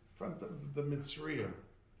 in front of the Mitzrayim.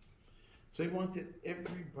 So he wanted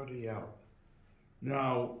everybody out.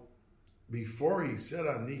 Now, before he said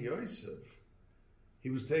Ani Yosef, he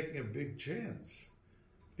was taking a big chance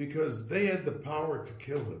because they had the power to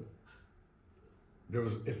kill him. There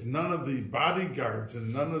was, if none of the bodyguards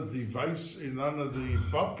and none of the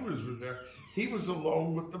butlers were there, he was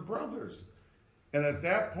alone with the brothers. And at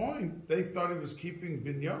that point, they thought he was keeping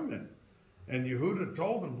Binyamin. And Yehuda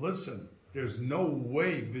told him, listen, There's no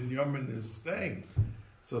way Binyamin is staying.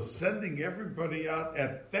 So sending everybody out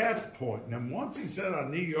at that point. And once he said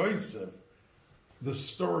Ani Yosef, the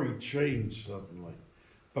story changed suddenly.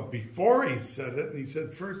 But before he said it, and he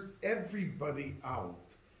said first everybody out,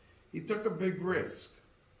 he took a big risk.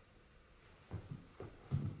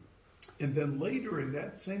 And then later in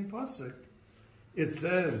that same pasuk, it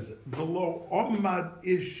says, "V'lo omad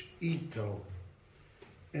ish ito,"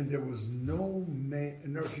 and there was no man.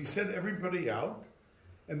 No, he said everybody out,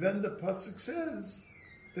 and then the pasuk says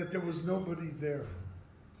that there was nobody there.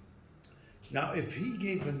 Now, if he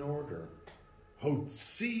gave an order,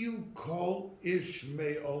 "Hotziu kol ish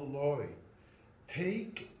me'oloi,"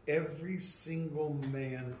 take every single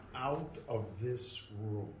man out of this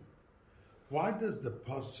room. Why does the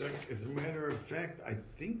pasuk, as a matter of fact, I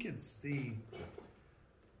think it's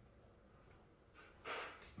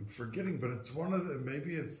I'm forgetting, but it's one of them,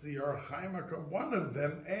 maybe it's the Archaimaka, one of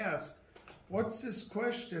them asked, what's this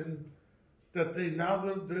question that the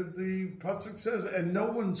pasuk says, and no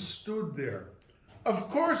one stood there? Of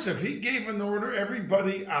course, if he gave an order,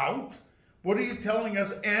 everybody out, what are you telling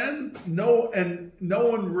us? And no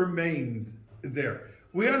one remained there.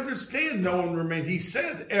 We understand no one remained. He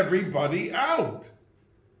said everybody out.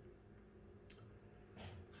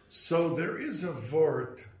 So there is a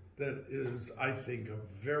vort that is, I think, a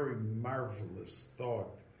very marvelous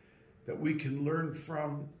thought that we can learn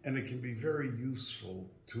from, and it can be very useful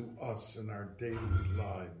to us in our daily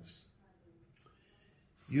lives.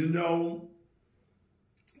 You know,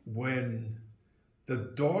 when the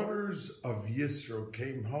daughters of Yisro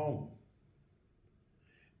came home,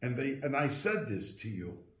 and I said this to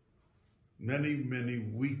you many, many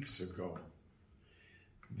weeks ago,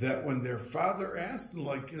 that when their father asked them,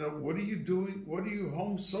 like, what are you doing? What are you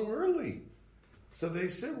home so early? So they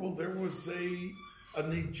said, well, there was an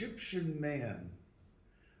Egyptian man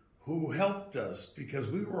who helped us because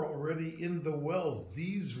we were already in the wells.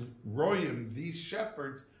 These royim, these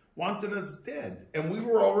shepherds, wanted us dead. And we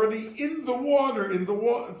were already in the water, It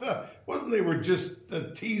wasn't they were just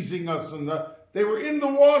teasing us, they were in the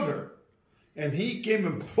water. And he came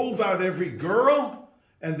and pulled out every girl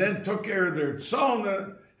and then took care of their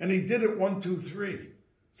tzona, and he did it 1, 2, 3.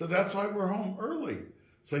 So that's why we're home early.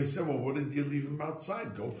 So he said, well, what did you leave him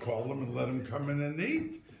outside? Go call him and let him come in and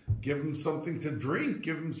eat. Give him something to drink.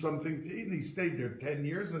 Give him something to eat. And he stayed there 10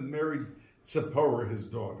 years and married Zipporah, his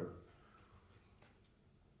daughter.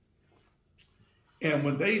 And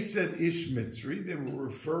when they said Ish Mitzri, they were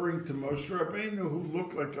referring to Moshe Rabbeinu, who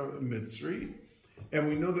looked like a Mitzri. And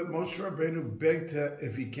we know that Moshe Rabbeinu begged to,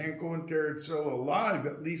 if he can't go into Eretz Yisrael alive,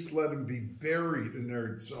 at least let him be buried in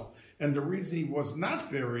Eretz Yisrael. And the reason he was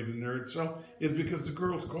not buried in Eretz Yisrael is because the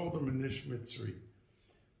girls called him an Ish Mitzri.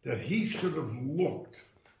 That he should have looked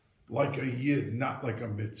like a Yid, not like a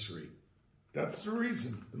Mitzri. That's the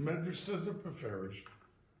reason. The Medrash says it beferish.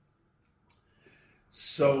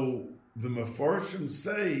 So the Mefarshim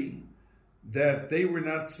say that they were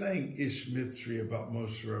not saying Ish Mitzri about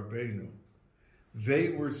Moshe Rabbeinu. They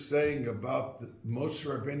were saying about Moshe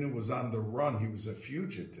Rabbeinu was on the run. He was a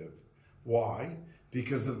fugitive. Why?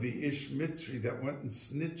 Because of the Ish Mitzri that went and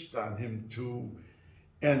snitched on him to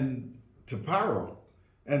Paro.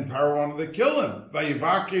 And Paro wanted to kill him.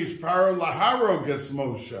 Vayigash Paro laharogas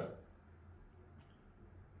Moshe.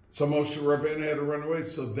 So Moshe Rabbeinu had to run away.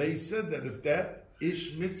 So they said that if that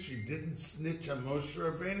Ish Mitzri didn't snitch on Moshe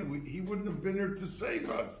Rabbeinu, he wouldn't have been here to save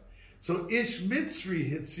us. So Ish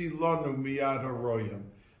Mitzri hitzilanu miyad haroyim,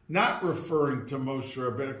 not referring to Moshe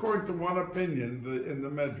Rabbeinu, according to one opinion in the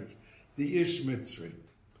Medrash, the Ish Mitzri.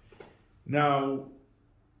 Now,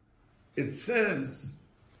 it says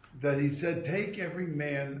that he said, take every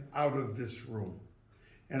man out of this room.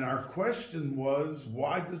 And our question was,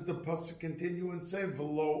 why does the pasuk continue and say,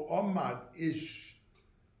 V'lo omad ish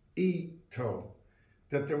ito,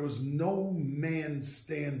 that there was no man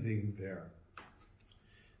standing there?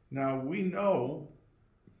 Now, we know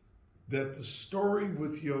that the story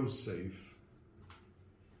with Yosef,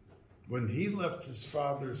 when he left his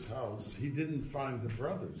father's house, he didn't find the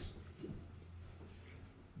brothers.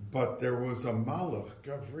 But there was a malach,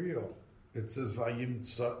 Gabriel. It says,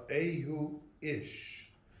 Vayimtsaehu ish.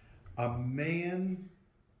 A man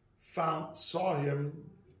saw him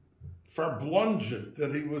verblunget,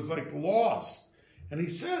 that he was like lost. And he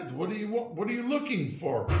said, what are you looking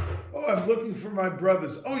for? Oh, I'm looking for my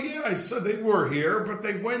brothers. Oh, yeah, I said they were here, but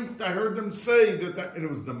they went, I heard them say that and it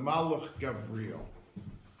was the Malach Gabriel.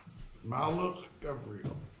 Malach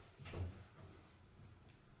Gabriel.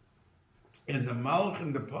 And the Malach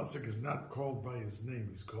in the Pasuk is not called by his name,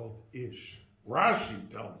 he's called Ish. Rashi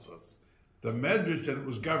tells us, the Medrash, that it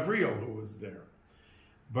was Gabriel who was there.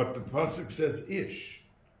 But the pasuk says ish.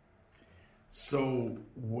 So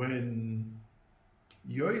when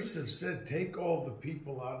Yosef said, take all the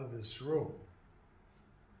people out of this room,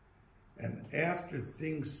 and after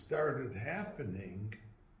things started happening,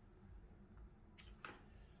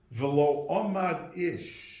 V'lo omad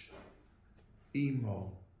ish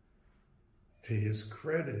imo. To his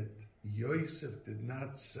credit, Yosef did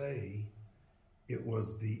not say it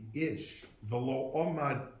was the ish. V'lo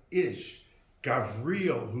omad ish,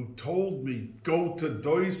 Gavriel, who told me, go to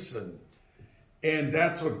Doisen. And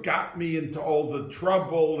that's what got me into all the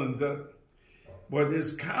trouble. And what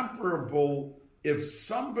is comparable, if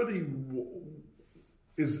somebody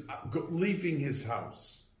is leaving his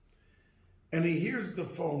house, and he hears the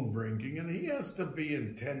phone ringing, and he has to be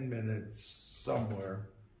in 10 minutes somewhere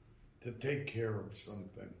to take care of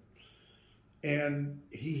something. And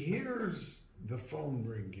he hears the phone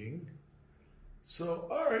ringing. So,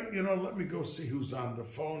 all right, let me go see who's on the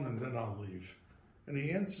phone, and then I'll leave. And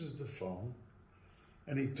he answers the phone,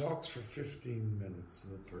 and he talks for 15 minutes to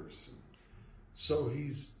the person. So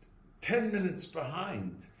he's 10 minutes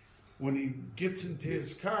behind when he gets into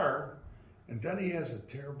his car, and then he has a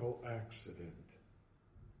terrible accident.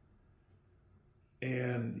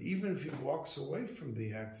 And even if he walks away from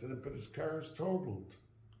the accident, but his car is totaled.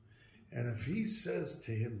 And if he says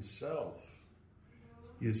to himself,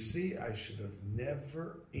 you see, I should have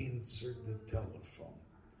never answered the telephone,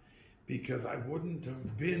 because I wouldn't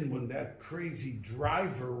have been, when that crazy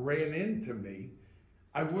driver ran into me,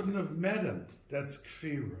 I wouldn't have met him. That's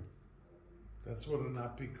kfira. That's what an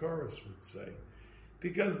apikoros would say.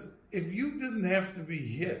 Because if you didn't have to be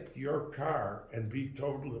hit, your car, and be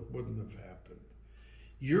total, it wouldn't have happened.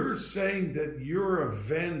 You're saying that your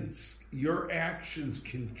events, your actions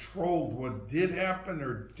controlled what did happen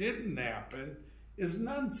or didn't happen is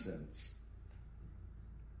nonsense.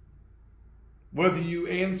 Whether you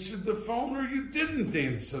answered the phone or you didn't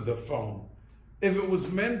answer the phone. If it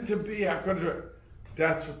was meant to be,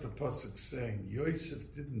 that's what the pasuk's saying.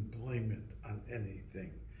 Yosef didn't blame it on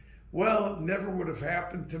anything. Well, it never would have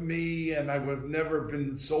happened to me, and I would have never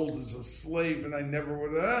been sold as a slave, and I never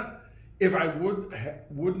would have, if I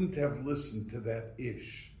wouldn't have listened to that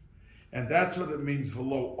ish. And that's what it means,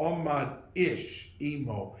 v'lo omad ish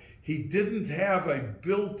imo. He didn't have a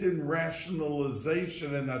built-in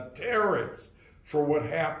rationalization and a teretz for what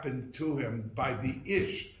happened to him by the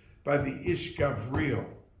ish Gavriel.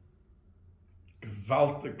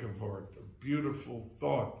 Gewaltige Wort, a beautiful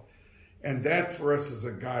thought. And that for us is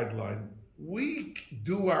a guideline. We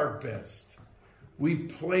do our best. We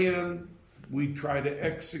plan, we try to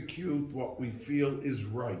execute what we feel is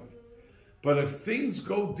right. But if things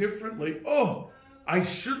go differently, I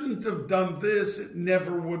shouldn't have done this, it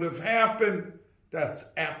never would have happened.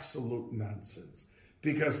 That's absolute nonsense.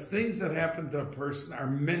 Because things that happen to a person are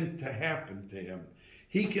meant to happen to him.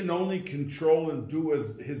 He can only control and do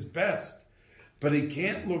his best. But he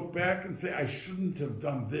can't look back and say, I shouldn't have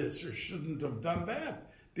done this or shouldn't have done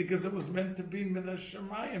that. Because it was meant to be min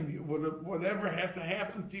hashamayim. Whatever had to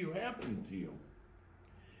happen to you, happened to you.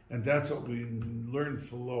 And that's what we learned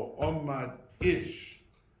for lo omad ish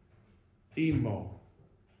imo.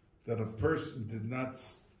 That a person did not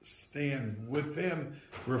stand with him,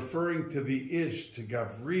 referring to the ish, to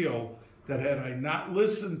Gavriel, that had I not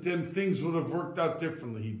listened to him, things would have worked out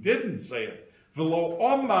differently. He didn't say it. V'lo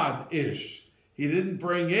omad ish. He didn't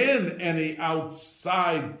bring in any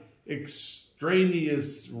outside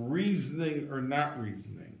extraneous reasoning or not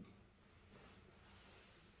reasoning.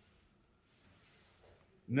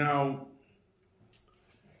 Now,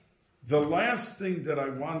 the last thing that I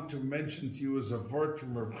want to mention to you is a word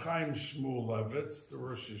from Reb Chaim Shmulevitz, the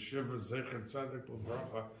Rosh Yeshiva Zecher Tzaddik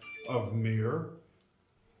L'Bracha of Mir,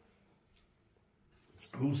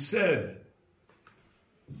 who said,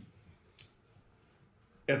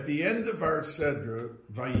 at the end of our Sedra,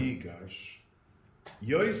 Vayigash,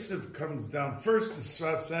 Yosef comes down. First, the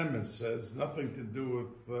Sfas Emes says, nothing to do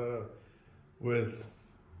with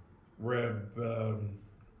Reb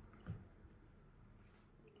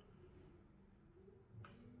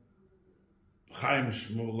Chaim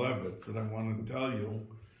Shmulevitz, and I want to tell you,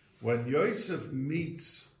 when Yosef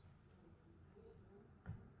meets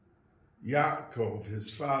Yaakov, his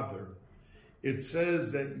father, it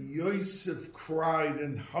says that Yosef cried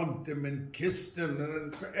and hugged him and kissed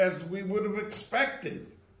him, as we would have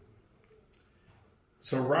expected.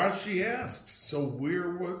 So Rashi asks, so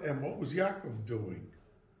what was Yaakov doing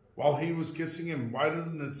while he was kissing him? Why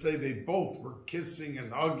doesn't it say they both were kissing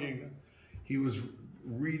and hugging? He was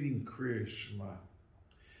reading Kriya Shema.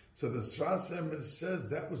 So the Sfas Emes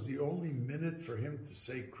says that was the only minute for him to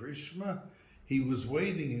say Kriya Shema. He was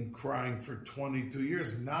waiting and crying for 22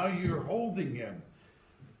 years. Now you're holding him.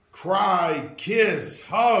 Cry, kiss,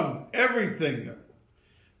 hug, everything.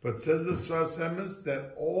 But says the Sfas Emes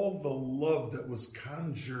that all the love that was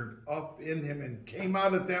conjured up in him and came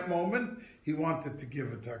out at that moment, he wanted to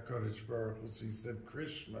give it to HaKadosh Baruch Hu. So he said,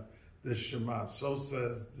 Krishma, the Shema. So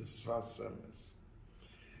says the Sfas Emes.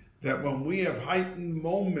 That when we have heightened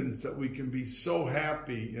moments that we can be so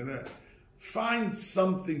happy, find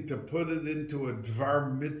something to put it into a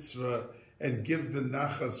Dvar Mitzvah and give the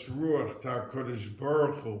Nachas Ruach to HaKadosh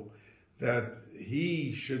Baruch Hu, that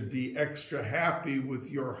he should be extra happy with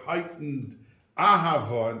your heightened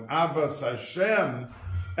ahava and avas Hashem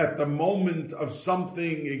at the moment of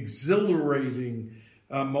something exhilarating,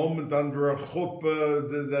 a moment under a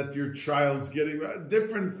chuppah that your child's getting,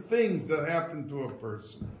 different things that happen to a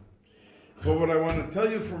person. But what I want to tell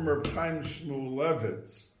you from Reb Chaim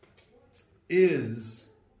Shmulevitz is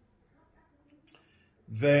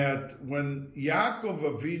that when Yaakov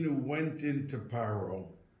Avinu went into Paro,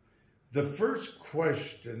 the first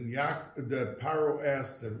question that Paro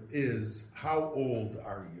asked him is, how old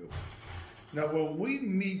are you? Now, when we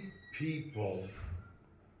meet people,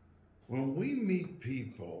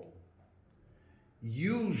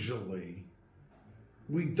 usually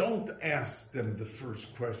we don't ask them the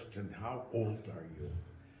first question, how old are you?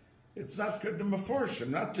 It's not good to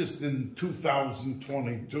Meforshim, not just in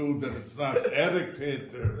 2022 that it's not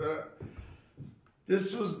etiquette.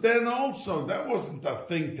 This was then also. That wasn't a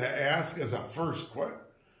thing to ask as a first question.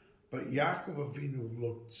 But Yaakov Avinu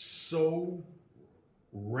looked so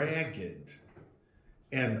ragged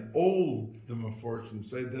and old, the Meforshim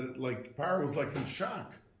say, that Paro was like in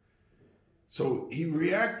shock. So he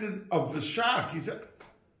reacted of the shock. He said,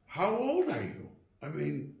 how old are you? I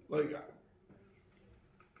mean,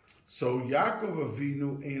 so Yaakov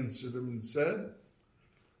Avinu answered him and said,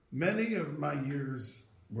 many of my years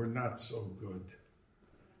were not so good.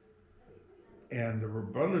 And the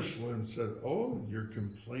Rabbanu Shalom said, oh, you're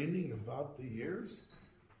complaining about the years?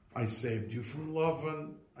 I saved you from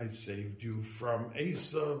Lavan. I saved you from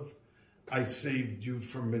Esav. I saved you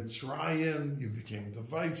from Mitzrayim. You became the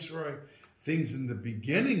viceroy. Things in the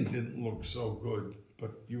beginning didn't look so good,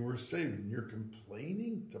 but you were saved. And you're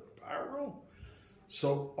complaining to Paro?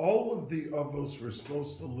 So all of the Avos were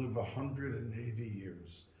supposed to live 180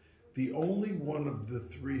 years. The only one of the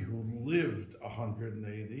three who lived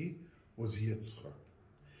 180 was Yitzchak.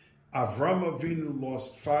 Avram Avinu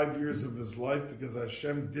lost 5 years of his life because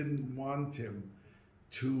Hashem didn't want him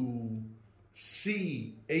to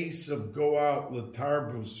see Esav go out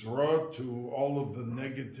l'tarbus ra, to all of the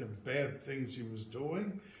negative, bad things he was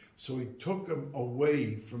doing. So he took him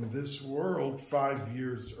away from this world 5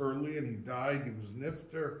 years early, and he died. He was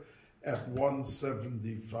nifter at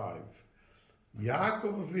 175.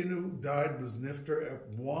 Yaakov Avinu died, was nifter at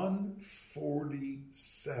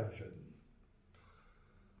 147.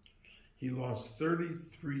 He lost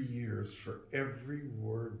 33 years for every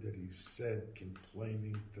word that he said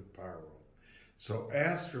complaining to Paro. So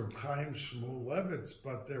asked Reb Chaim Shmulevitz,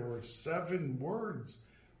 but there were 7 words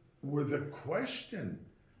were the question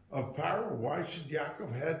of Paro. Why should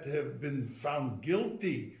Yaakov had to have been found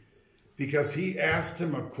guilty? Because he asked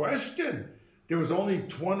him a question. There was only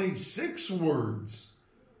 26 words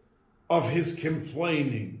of his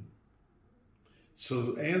complaining. So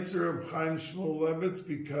the answer of Chaim Shmulevitz,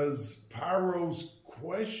 because Paro's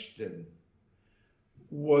question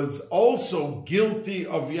was also guilty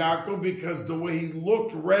of Yaakov because the way he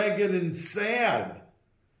looked ragged and sad.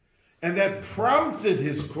 And that prompted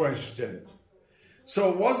his question.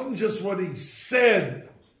 So it wasn't just what he said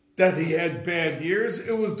that he had bad years.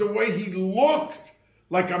 It was the way he looked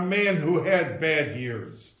like a man who had bad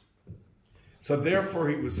years. So therefore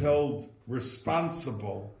he was held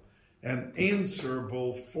responsible and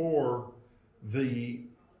answerable for the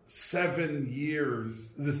 7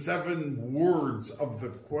 years, the 7 words of the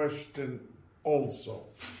question also.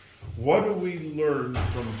 What do we learn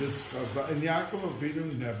from this chazal? And Yaakov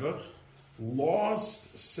Avinu Nebuch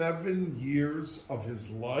lost 7 years of his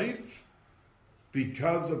life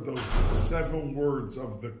because of those 7 words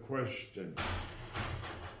of the question.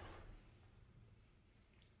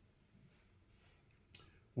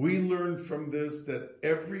 We learn from this that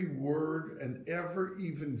every word and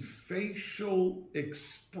even facial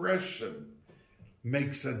expression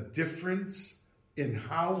makes a difference in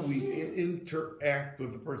how we interact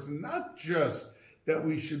with a person. Not just that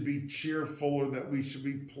we should be cheerful or that we should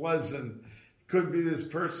be pleasant. It could be this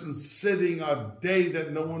person sitting a day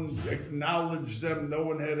that no one acknowledged them, no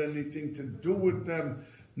one had anything to do with them,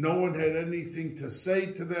 no one had anything to say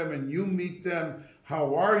to them, and you meet them.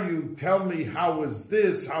 How are you? Tell me, how is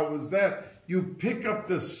this? How is that? you pick up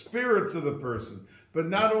the spirits of the person. But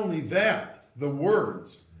not only that, the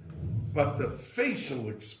words, but the facial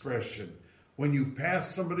expression. When you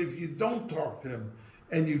pass somebody, if you don't talk to him,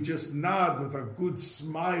 and you just nod with a good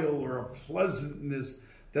smile or a pleasantness,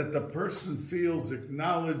 that the person feels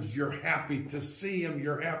acknowledged, you're happy to see him,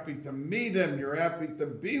 you're happy to meet him, you're happy to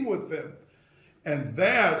be with him. And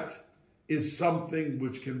that is something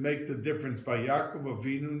which can make the difference. By Yaakov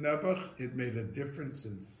Avinu Nebuch, it made a difference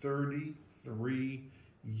in 33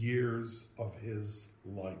 years of his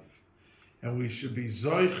life. And we should be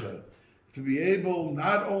zoiche to be able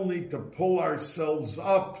not only to pull ourselves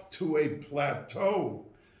up to a plateau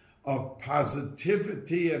of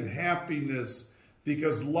positivity and happiness,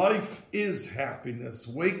 because life is happiness.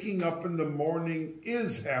 Waking up in the morning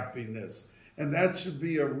is happiness. And that should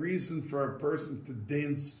be a reason for a person to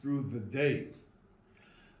dance through the day.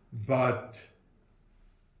 But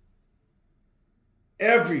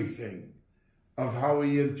everything of how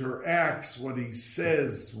he interacts, what he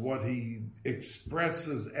says, what he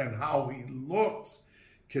expresses, and how he looks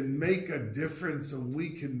can make a difference, and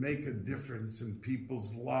we can make a difference in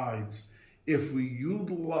people's lives if we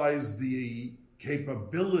utilize the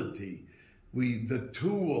capability, the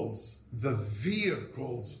tools, the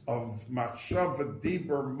vehicles of machshava,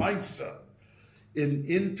 dibur, maisa. In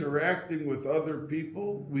interacting with other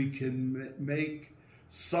people, we can make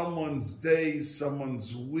someone's day,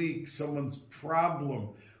 someone's week, someone's problem.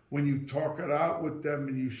 When you talk it out with them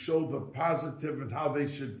and you show the positive and how they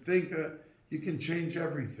should think, you can change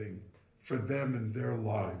everything for them in their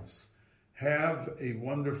lives. Have a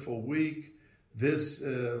wonderful week.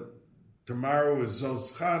 Tomorrow is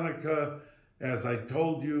Zos Chanukah. As I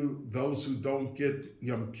told you, those who don't get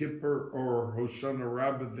Yom Kippur or Hoshana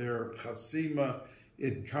Rabbah, their Chasima,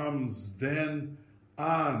 it comes then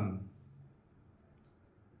on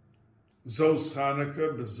Zos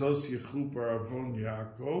Chanukah, Bezos Yechuper Avon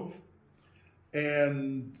Yaakov.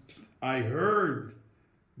 And I heard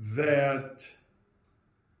that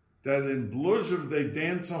in Bluzhev they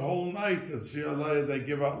dance a whole night. They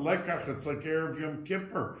give out lekach. It's like Erev Yom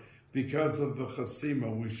Kippur because of the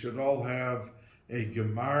Chasima. We should all have a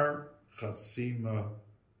Gemar Chasima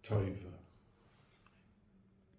Toiva.